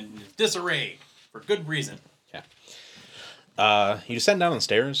terrible and in disarray for good reason. You descend down the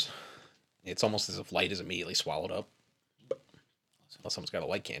stairs. It's almost as if light is immediately swallowed up. Unless someone's got a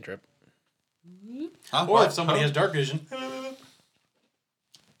light cantrip. Huh? Or What? if somebody Huh? has dark vision.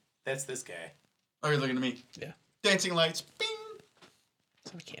 That's this guy. Oh, you're looking at me. Yeah. Dancing lights. Bing.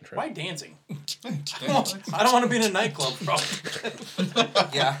 It's not a cantrip. Why dancing? Dancing I don't want to be in a nightclub, bro.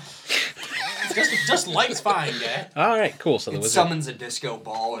 Yeah. just lights fine, guy. All right, cool. So the It wizard, summons a disco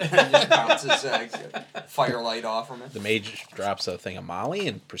ball and just bounces firelight off from it. the mage drops a thing of Molly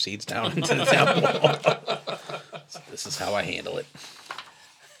and proceeds down into the temple. So this is how I handle it.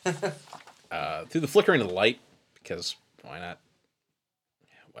 Through the flickering of the light, because why not?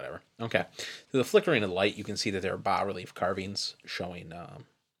 Yeah, whatever. Okay. Through the flickering of the light, you can see that there are bas-relief carvings showing,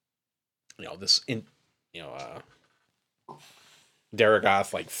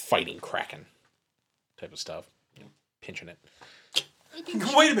 Daragoth like fighting Kraken type of stuff. Pinching it.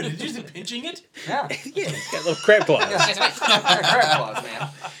 Wait a minute, did you say pinching it? Yeah. Yeah, he's got little crab claws. Crab claws, man.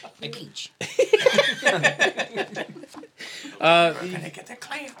 My peach. Can I get the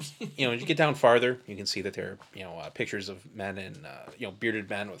clamps? As you get down farther, you can see that there are, pictures of men in, bearded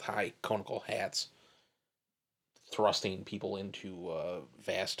men with high conical hats thrusting people into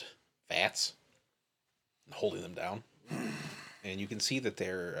vast vats and holding them down. And you can see that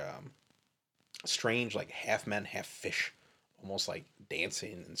they're strange, like half men, half fish, almost like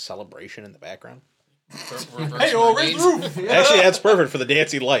dancing and celebration in the background. Hey, oh, raise the roof! Actually, that's perfect for the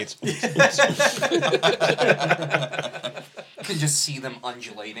dancing lights. You can just see them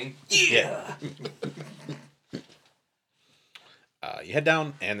undulating. Yeah. You head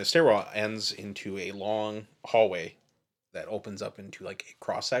down, and the stairwell ends into a long hallway that opens up into like a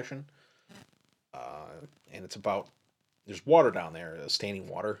cross section. And it's there's water down there, standing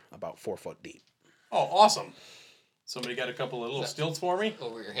water, about 4 foot deep. Oh, awesome. Somebody got a couple of little stilts for me?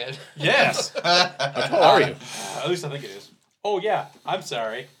 Over your head. Yes! How tall are you? At least I think it is. Oh, yeah, I'm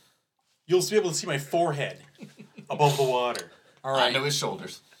sorry. You'll be able to see my forehead above the water. All Onto right. his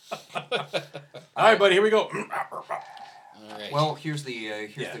shoulders. All right, buddy, here we go. All right. Well, here's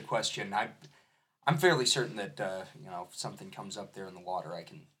the question. I'm fairly certain that if something comes up there in the water, I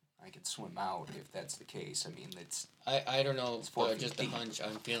can swim out if that's the case. I mean, it's I don't know, 4 feet just a deep. hunch.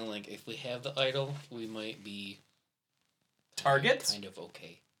 I'm feeling like if we have the idol, we might be Targets? kind of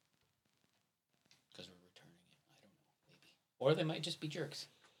okay. Because we're returning it. I don't know, maybe. Or they might just be jerks.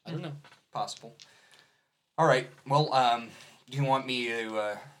 I don't know. possible. All right. Well, do you want me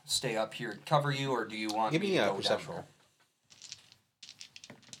to stay up here and cover you, or do you want Give me me to a go perception down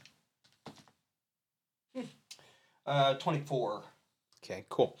roll. there? 24. Okay,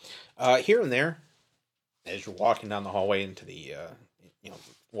 cool. Here and there, as you're walking down the hallway into the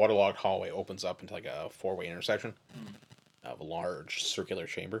waterlogged hallway, opens up into like a 4-way intersection of a large circular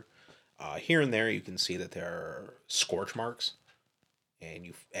chamber. Here and there, you can see that there are scorch marks, and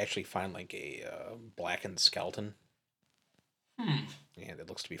you actually find like a blackened skeleton, and it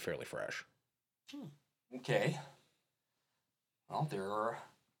looks to be fairly fresh. Okay. Well, there are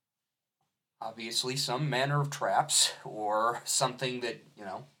obviously some manner of traps or something that,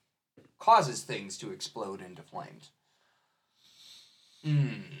 causes things to explode into flames.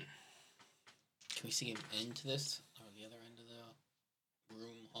 Can we see an end to this? Or the other end of the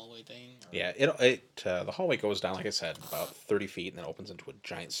room hallway thing? Or... Yeah, the hallway goes down, like I said, about 30 feet, and then opens into a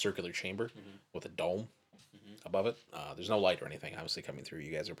giant circular chamber with a dome above it. There's no light or anything, obviously, coming through.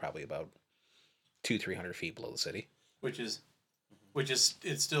 You guys are probably about 200-300 feet below the city. Which is,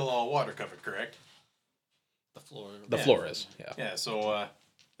 it's still all water covered, correct? The floor. The floor is, yeah. Yeah, so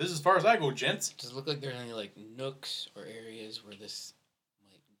this is as far as I go, gents. Does it look like there are any like nooks or areas where this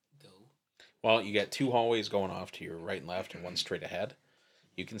might go? Well, you got 2 hallways going off to your right and left, and one straight ahead.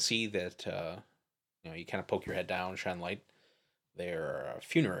 You can see that, you kind of poke your head down, shine light. There are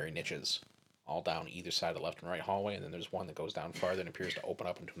funerary niches all down either side of the left and right hallway, and then there's one that goes down farther and appears to open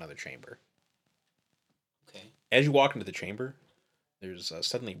up into another chamber. Okay. As you walk into the chamber, there's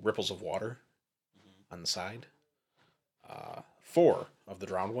suddenly ripples of water on the side. 4 of the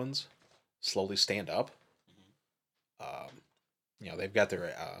drowned ones slowly stand up. They've got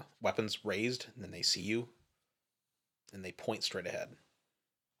their weapons raised, and then they see you, and they point straight ahead.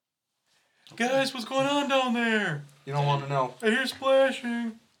 Guys, what's going on down there? You don't want to know. I hear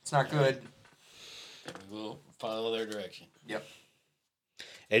splashing. It's not good. We will Follow their direction. Yep.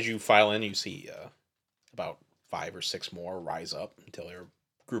 As you file in, you see about 5 or 6 more rise up until they're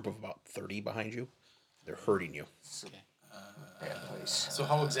a group of about 30 behind you. They're herding you. It's a Okay. bad place. So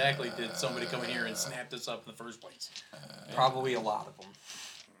how exactly did somebody come in here and snap this up in the first place? Probably a lot of them.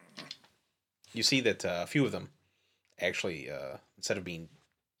 You see that a few of them actually, instead of being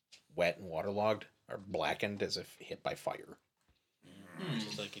wet and waterlogged, are blackened as if hit by fire.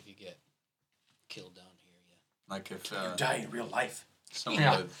 Just like if you get killed down here, yeah. Like if You die in real life. someone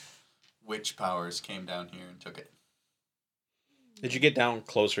Yeah. with witch powers came down here and took it. As you get down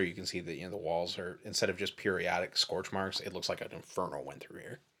closer, you can see that the walls are, instead of just periodic scorch marks, it looks like an inferno went through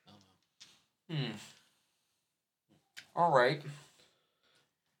here. Oh, no. All right.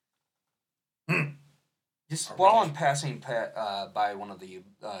 Just while I'm passing by one of the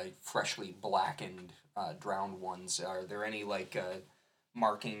freshly blackened, drowned ones, are there any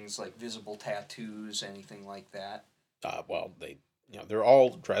markings, like visible tattoos, anything like that? Well, they're all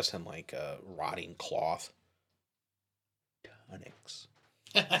dressed in rotting cloth tunics.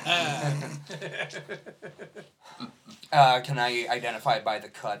 Can I identify by the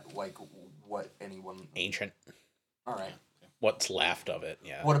cut, what anyone? Ancient. All right. What's left of it?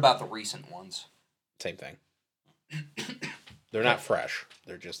 Yeah. What about the recent ones? Same thing. They're not fresh.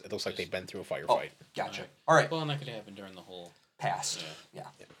 They're just. It looks like they've been through a Oh, firefight. gotcha. All right. Well, and that could happen during the whole. Past. Yeah.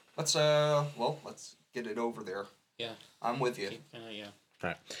 Yeah. Let's let's get it over there. Yeah. I'm with you. Yeah. All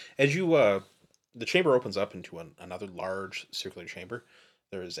right. As you, the chamber opens up into another large circular chamber.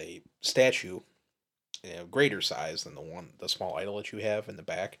 There is a statue, greater size than the small idol that you have in the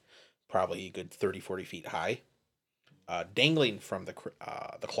back, probably a good 30, 40 feet high. Dangling from the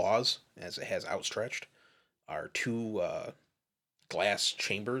claws, as it has outstretched, are 2 glass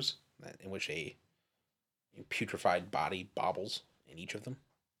chambers in which a putrefied body bobbles in each of them.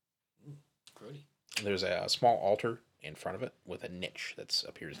 Grody. And there's a small altar in front of it with a niche that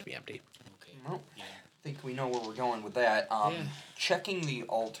appears to be empty. Okay. Well, Yeah. I think we know where we're going with that. Yeah. Checking the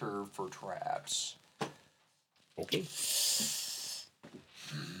altar for traps. Okay.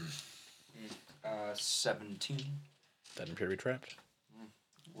 17. Doesn't appear to be trapped.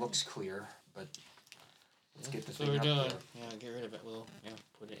 Looks clear, but let's get the So thing we're up done. there. Yeah, get rid of it. We'll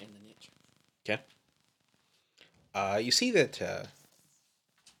put it in the niche. Okay. You see that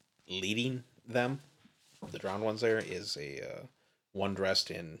leading them, the drowned ones there, is a one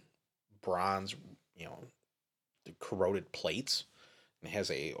dressed in bronze, the corroded plates, and has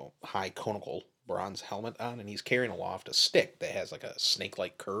a high conical bronze helmet on, and he's carrying aloft a stick that has like a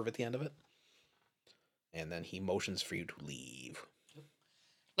snake-like curve at the end of it. And then he motions for you to leave.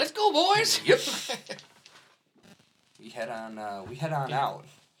 Let's go, boys. Yep. We head on out.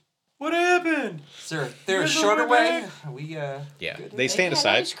 What happened? Is there a Where's the shorter way? way We Yeah, good? they stand had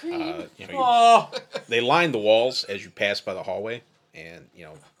aside. ice cream. Oh, They line the walls as you pass by the hallway, and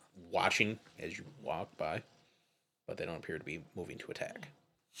watching as you walk by, but they don't appear to be moving to attack.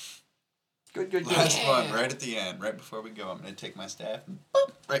 Good. Last one, right at the end, right before we go. I'm gonna take my staff and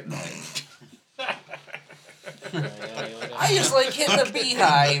boop, right in the head. I just like hitting a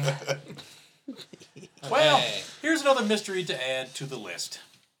beehive. well, Okay. here's another mystery to add to the list.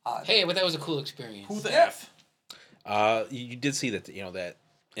 Hey, but that was a cool experience. Who the Yeah. F? You did see that that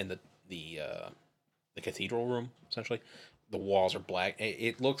in the cathedral room, essentially, the walls are black.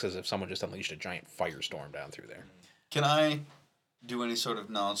 It looks as if someone just unleashed a giant firestorm down through there. Can I do any sort of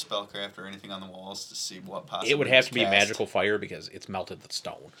knowledge spellcraft or anything on the walls to see what possibly It would have was to be cast? magical fire because it's melted the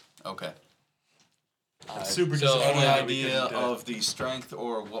stone. Okay. Super so disappointed. Any that we idea couldn't, of the strength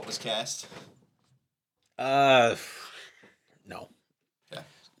or what was cast? No.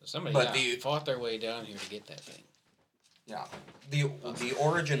 Somebody But the- fought their way down here to get that thing. Yeah. The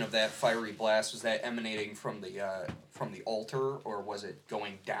origin of that fiery blast, was that emanating from the altar, or was it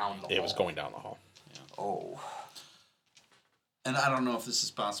going down the hall? It was going down the hall. Oh. And I don't know if this is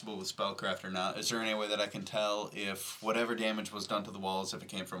possible with spellcraft or not. Is there any way that I can tell if whatever damage was done to the walls, if it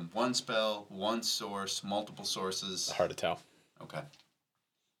came from one spell, one source, multiple sources? Hard to tell. Okay. I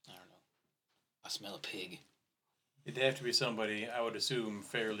don't know. I smell a pig. It'd have to be somebody, I would assume,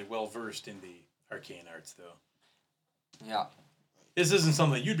 fairly well versed in the arcane arts, though. Yeah. This isn't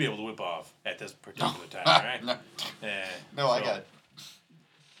something you'd be able to whip off at this particular time, right? no, Yeah. I so- got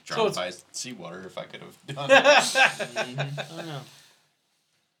So drowned it's- by seawater if I could have done it. I don't know.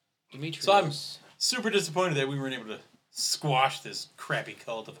 Demetrius. So I'm super disappointed that we weren't able to squash this crappy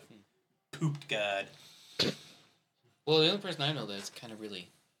cult of a pooped god. Well, the only person I know that's kind of really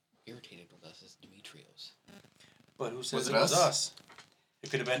irritated with us is Demetrios. But who says Was it it was us? us?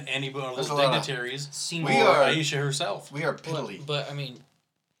 It could have been any one of There's those a lot of- dignitaries. Seymour. We Or are- Aisha herself. We are piddly. But I mean,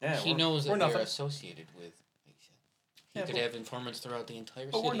 Yeah, he we're- knows we're that they're nothing. associated with like, You Yeah, could but- have informants throughout the entire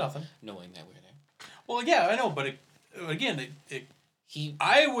But city, we're nothing. knowing that we're there. Well, yeah, I know, but He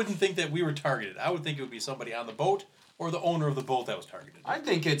I wouldn't think that we were targeted. I would think it would be somebody on the boat or the owner of the boat that was targeted. I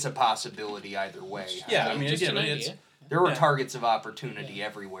think it's a possibility either way. Yeah, I mean, just again, an it's idea. There were Yeah. targets of opportunity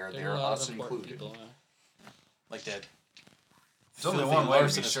everywhere There there, are a lot us of important included. people. like that. There's only filthy one way to be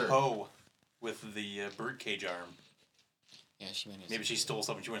larcenous sure. hoe with the birdcage arm. Yeah, she might. Maybe she stole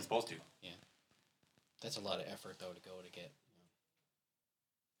something she wasn't supposed to. That's a lot of effort though to go to get.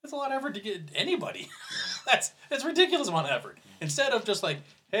 That's a lot of effort to get anybody. Yeah. That's ridiculous amount of effort. Instead of just like,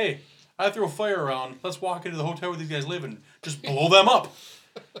 hey, I throw fire around. Let's walk into the hotel where these guys live and just blow them up.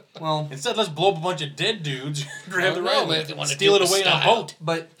 Well, Instead, let's blow up a bunch of dead dudes, grab the No, rifle, but they wanna steal do it it away with on a style. boat.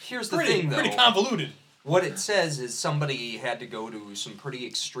 but here's the Pretty, thing, though. pretty convoluted. What it says is somebody had to go to some pretty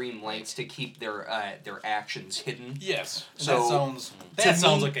extreme lengths to keep their actions hidden. Yes. So, that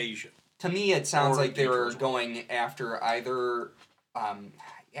sounds me- like Aisha. To me, it sounds Or like they were Detroit. going after either.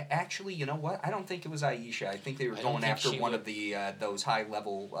 Actually, you know what? I don't think it was Aisha. I think they were I don't going think after she one would- of the those high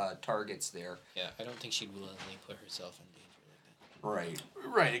level targets there. Yeah, I don't think she'd willingly put herself in danger like that. Right.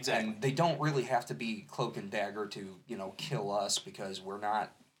 Right, exactly. And they don't really have to be cloak and dagger to kill us because we're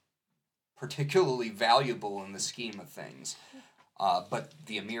not particularly valuable in the scheme of things. But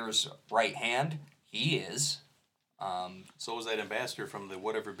the Emir's right hand, he is. So was that ambassador from the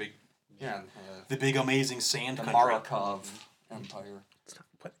whatever big, Yeah. the big amazing sand The country. Marakov Empire. It's not,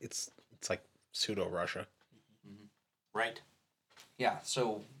 what it's like pseudo Russia. Right. Yeah.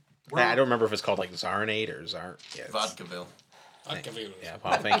 So. I don't remember if it's called like Czarnate or Czar. Yeah, it's- Vodkaville. Yeah,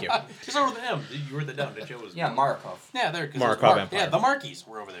 well, thank you. Just over the M. You wrote that down, didn't you? It was Yeah, Marakov. Yeah, there. 'cause it was Markov Empire. Yeah, the Marquis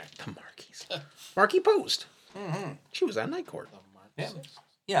were over there. The Marquis. Marquis Post. Mm-hmm. She was on Night Court. The Yeah. Marxists.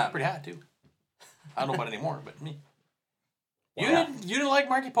 Yeah. Pretty hot too. I don't know about it anymore, but me. You Wow. didn't like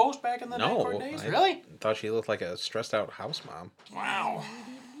Marky Post back in the No, Night Court days, I- really? Thought she looked like a stressed out house mom. Wow.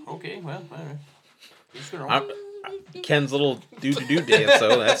 Okay, well, all right. Each their own. Ken's little do dance,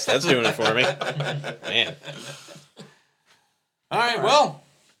 so that's doing it for me. Man, All right, well.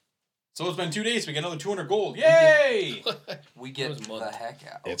 So it's been 2 days. We get another 200 gold. Yay! We get It was a month. the heck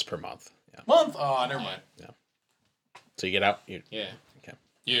out. it's per month. Yeah. Month. Oh, never mind. So you get out. You, Yeah. Okay.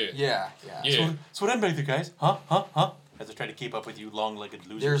 Yeah. Yeah. Yeah. So what I'm back there, guys? Huh? As I try to keep up with you, long-legged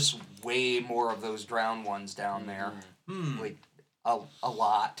losers. There's way more of those drowned ones down there. Hmm. Like a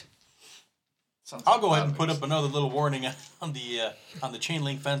lot. Sounds I'll like go ahead and Bobby's. put up another little warning on the chain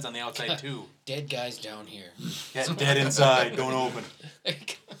link fence on the outside too. Dead guys down here. Get dead inside. Don't open.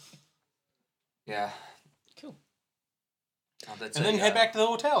 Yeah. Cool. Oh, that's And then head back to the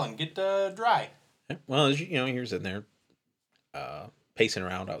hotel and get dry. Well, as you're sitting there, pacing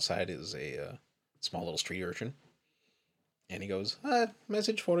around outside is a small little street urchin, and he goes,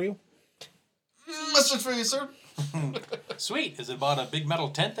 "Message for you." Message for you, sir. Sweet. Is it about a big metal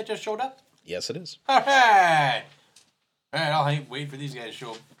tent that just showed up? Yes, it is. All right. All right. I'll wait for these guys to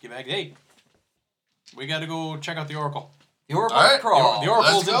show up. Get back. Hey, we got to go check out the Oracle. The Oracle All right. Crawl. The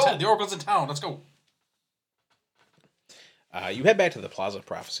Oracle's let's go. the Oracle's in town. Let's go. You head back to the Plaza of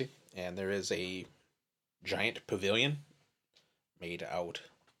Prophecy, and there is a giant pavilion made out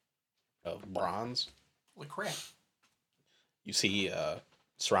of bronze. Holy crap. You see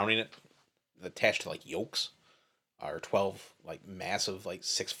surrounding it, attached to like yokes, are 12 like massive, like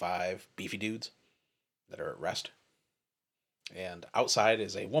 6'5" beefy dudes that are at rest. And outside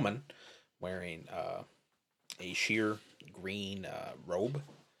is a woman wearing a sheer green robe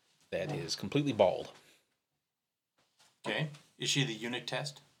that is completely bald. Okay. Is she the eunuch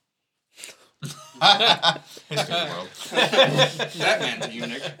test? History of the world. That man's a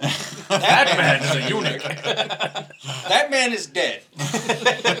eunuch. That man is a eunuch. That man is dead.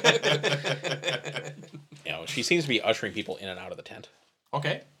 She seems to be ushering people in and out of the tent.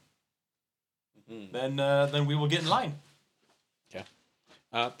 Okay. Mhm. Then we will get in line.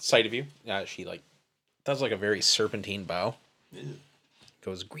 Sight of you, she like does like a very serpentine bow. Ew.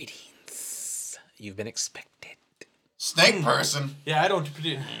 Goes, "Greetings. You've been expected." Snake person. Yeah, I don't.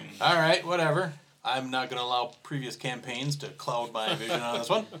 All right, whatever. I'm not going to allow previous campaigns to cloud my vision on this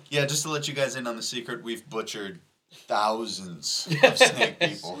one. Yeah, just to let you guys in on the secret, we've butchered thousands of snake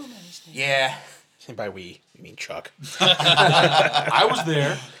people. Yeah. And by we, you mean Chuck. I was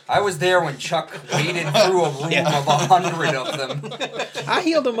there. I was there when Chuck waded through a room of 100 of them. I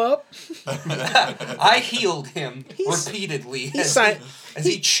healed him up. I healed him repeatedly as signed- as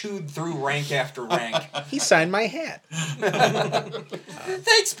he chewed through rank after rank. He signed my hat.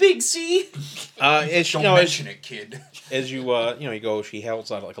 Thanks, Big C. As, Don't you know, mention it, kid. as you you go, she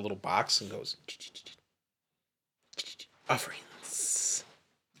holds out like a little box and goes, "Offerings."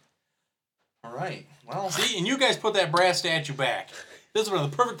 All right. Well, See, and you guys put that brass statue back. This is the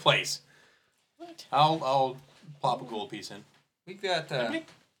perfect place. What? I'll plop a gold piece in. we've got. Okay.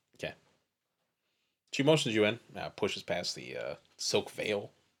 She motions you in, pushes past the silk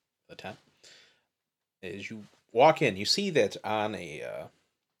veil of the tent. As you walk in, you see that on a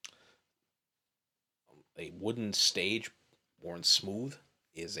wooden stage, worn smooth,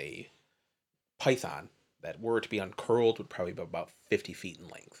 is a python that, were it to be uncurled, would probably be about 50 feet in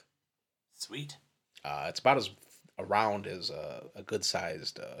length. Sweet. It's about as around as a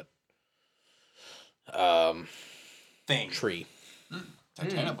good-sized Thing. tree.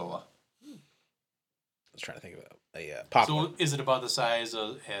 Titanoboa. I was trying to think of a poplar. So is it about the size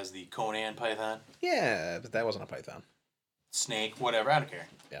as the Conan python? Yeah, but that wasn't a python. Snake, whatever, I don't care.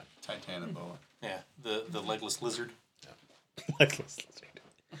 Titanoboa. Yeah, the legless lizard. Legless lizard.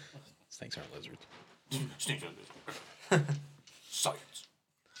 Snakes aren't lizards. Snake lizard. Science.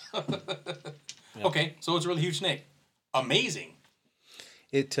 Okay, so it's a really huge snake. Amazing.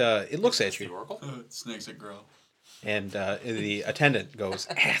 It looks at That's the you, oracle. Snakes that grow. and the attendant goes,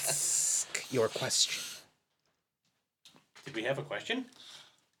 "Ask your question." Did we have a question?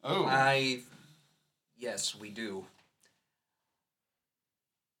 Oh. Yes, we do.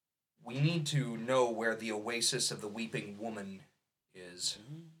 We need to know where the oasis of the Weeping Woman is.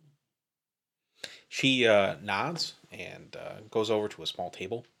 She nods and goes over to a small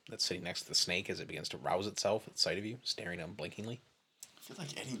table that's sitting next to the snake as it begins to rouse itself at sight of you, staring unblinkingly. I feel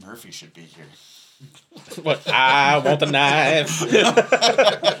like Eddie Murphy should be here. What? I want the knife.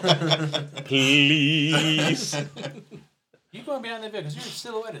 Please. You going behind that vehicle because your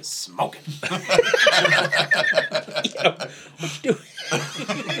silhouette is smoking. Yo, what you doing?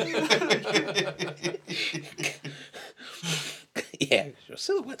 Yeah, your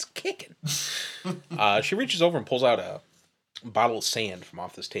silhouette's kicking. She reaches over and pulls out a bottle of sand from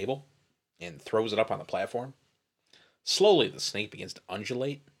off this table and throws it up on the platform. Slowly, the snake begins to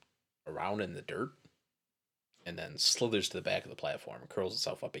undulate around in the dirt and then slithers to the back of the platform and curls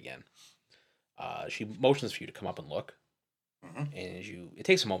itself up again. She motions for you to come up and look. Mm-hmm. And it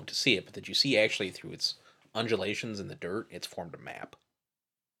takes a moment to see it, but that you see actually through its undulations in the dirt, it's formed a map.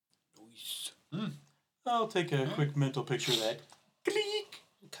 Nice. I'll take a quick mental picture of that. Click.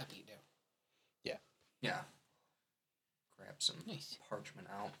 Copy it down. Yeah. Grab some Nice. parchment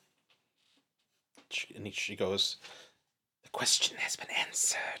out. And she goes, "The question has been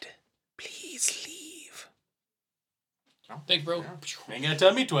answered. Please leave." Thanks, bro. Yeah. Ain't gonna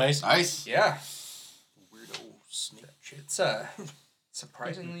tell me twice. Nice. Yeah. Weirdo snake shit. It's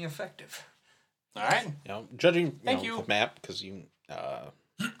surprisingly effective. All right. Judging Thank you. the map, because you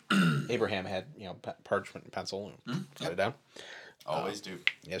Abraham had parchment and pencil and got it down. Always do.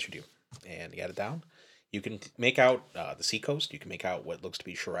 Yes, you do, and you got it down. You can make out the seacoast. You can make out what looks to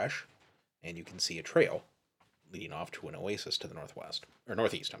be Sharesh, and you can see a trail leading off to an oasis to the northwest or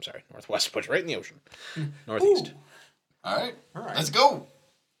northeast. I'm sorry, northwest puts right in the ocean. Northeast. Ooh. All right. All right. Let's go.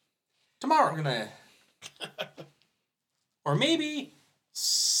 Tomorrow. We're gonna. Or maybe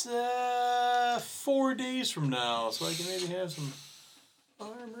 4 days from now, so I can maybe have some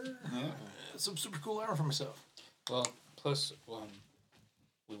armor. Yeah. Some super cool armor for myself. Well, plus,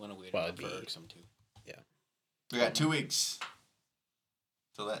 we want to wait Well, around it'd for be- some too. We got 2 weeks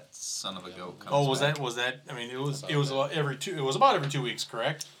till that son of a goat comes. Oh, was back. that? I mean, it was About about that. every 2. It was about every 2 weeks,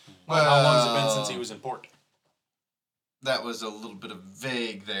 correct? Well, how long has it been since he was in port? That was a little bit of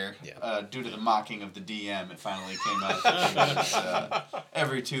vague there. Yeah. Due to the mocking of the DM, it finally came out. That he was,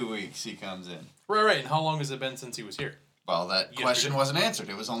 every 2 weeks he comes in. Right. And how long has it been since he was here? Well, that Yesterday. question wasn't answered.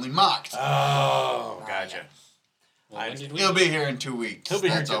 It was only mocked. Oh, gotcha. Well, when did we? He'll be here in 2 weeks. He'll be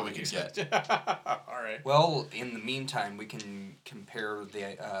here. That's in 2 all we can weeks. get. All right. Well, in the meantime, we can compare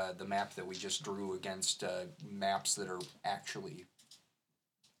the map that we just drew against maps that are actually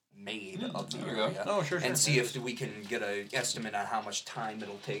made of the there we go. area. Oh, sure. And see if we can get an estimate on how much time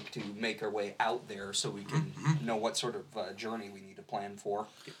it'll take to make our way out there so we can know what sort of journey we need to plan for.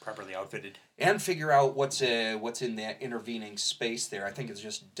 Get properly outfitted. And figure out what's in that intervening space there. I think it's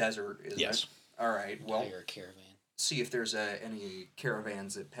just desert, isn't Yes. it? All right, well, Hire a caravan. see if there's any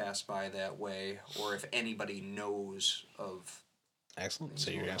caravans that pass by that way, or if anybody knows of... Excellent.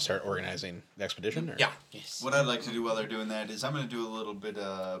 So you're gonna start organizing the expedition, or? Yeah. Yes. What I'd like to do while they're doing that is I'm going to do a little bit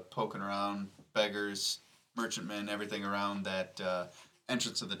of poking around, beggars, merchantmen, everything around that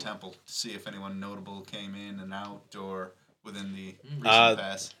entrance of the temple to see if anyone notable came in and out or within the recent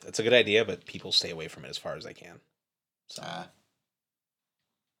past. That's a good idea, but people stay away from it as far as they can. So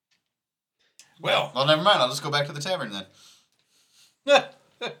Well, Well, never mind. I'll just go back to the tavern then.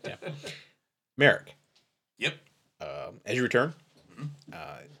 Merrick, yep. as you return,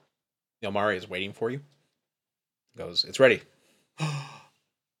 Ilmari is waiting for you. Goes, it's ready.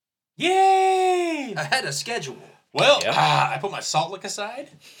 Yay! Ahead of schedule. Well, Yep. I put my salt lick aside.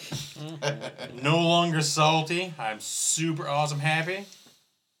 No longer salty. I'm super awesome happy.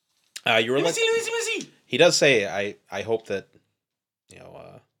 You were like, Lucy. he does say, I hope that,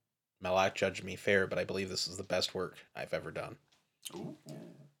 Malak judged me fair, but I believe this is the best work I've ever done. Ooh.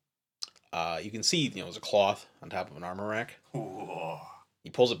 You can see, there's a cloth on top of an armor rack. Ooh. He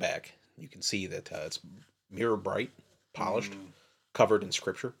pulls it back. You can see that it's mirror bright, polished, Mm. covered in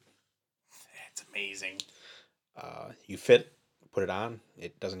scripture. That's amazing. You fit, put it on.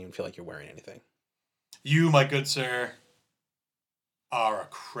 It doesn't even feel like you're wearing anything. You, my good sir, are a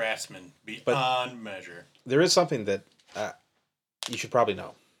craftsman beyond measure. There is something that you should probably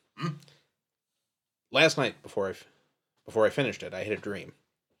know. Hmm? Last night, before I finished it, I had a dream.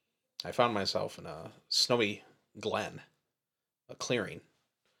 I found myself in a snowy glen, a clearing.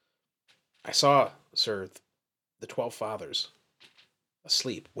 I saw, sir, the 12 fathers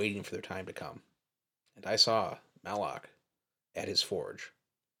asleep, waiting for their time to come. And I saw Malak at his forge.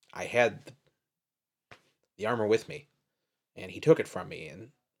 I had the armor with me, and he took it from me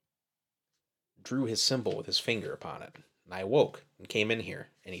and drew his symbol with his finger upon it. And I awoke and came in here,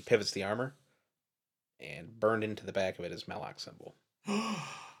 and he pivots the armor and burned into the back of it his Malak symbol.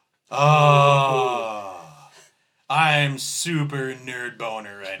 I'm super nerd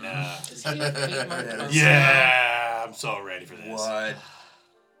boner right now. Does he have paint mark on his Yeah, I'm so ready for this. What?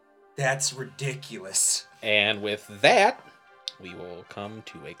 That's ridiculous. And with that, we will come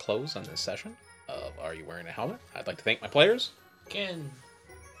to a close on this session of Are You Wearing a Helmet? I'd like to thank my players. Ken.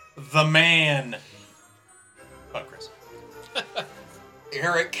 The man. Oh, Chris.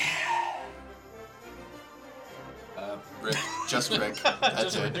 Eric. Rick. Just Rick.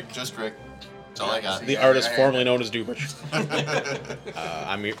 That's it. Just Rick. That's all I got. The artist formerly known as Dubridge.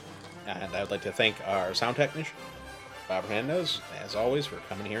 And I'd like to thank our sound technician, Bob Hernandez, as always, for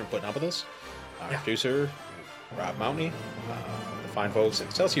coming here and putting up with us. Our producer, Rob Mountney, the fine folks at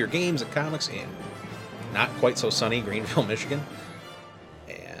Excelsior Games and Comics in not quite so sunny Greenville, Michigan,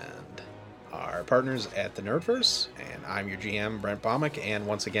 and our partners at the Nerdverse. And I'm your GM, Brent Bomick, and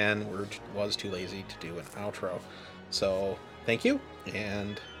once again, was too lazy to do an outro. So thank you,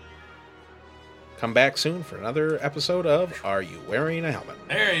 and come back soon for another episode of Are You Wearing a Helmet?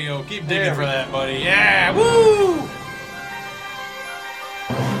 There you go. Keep digging for that, buddy. Yeah. Woo!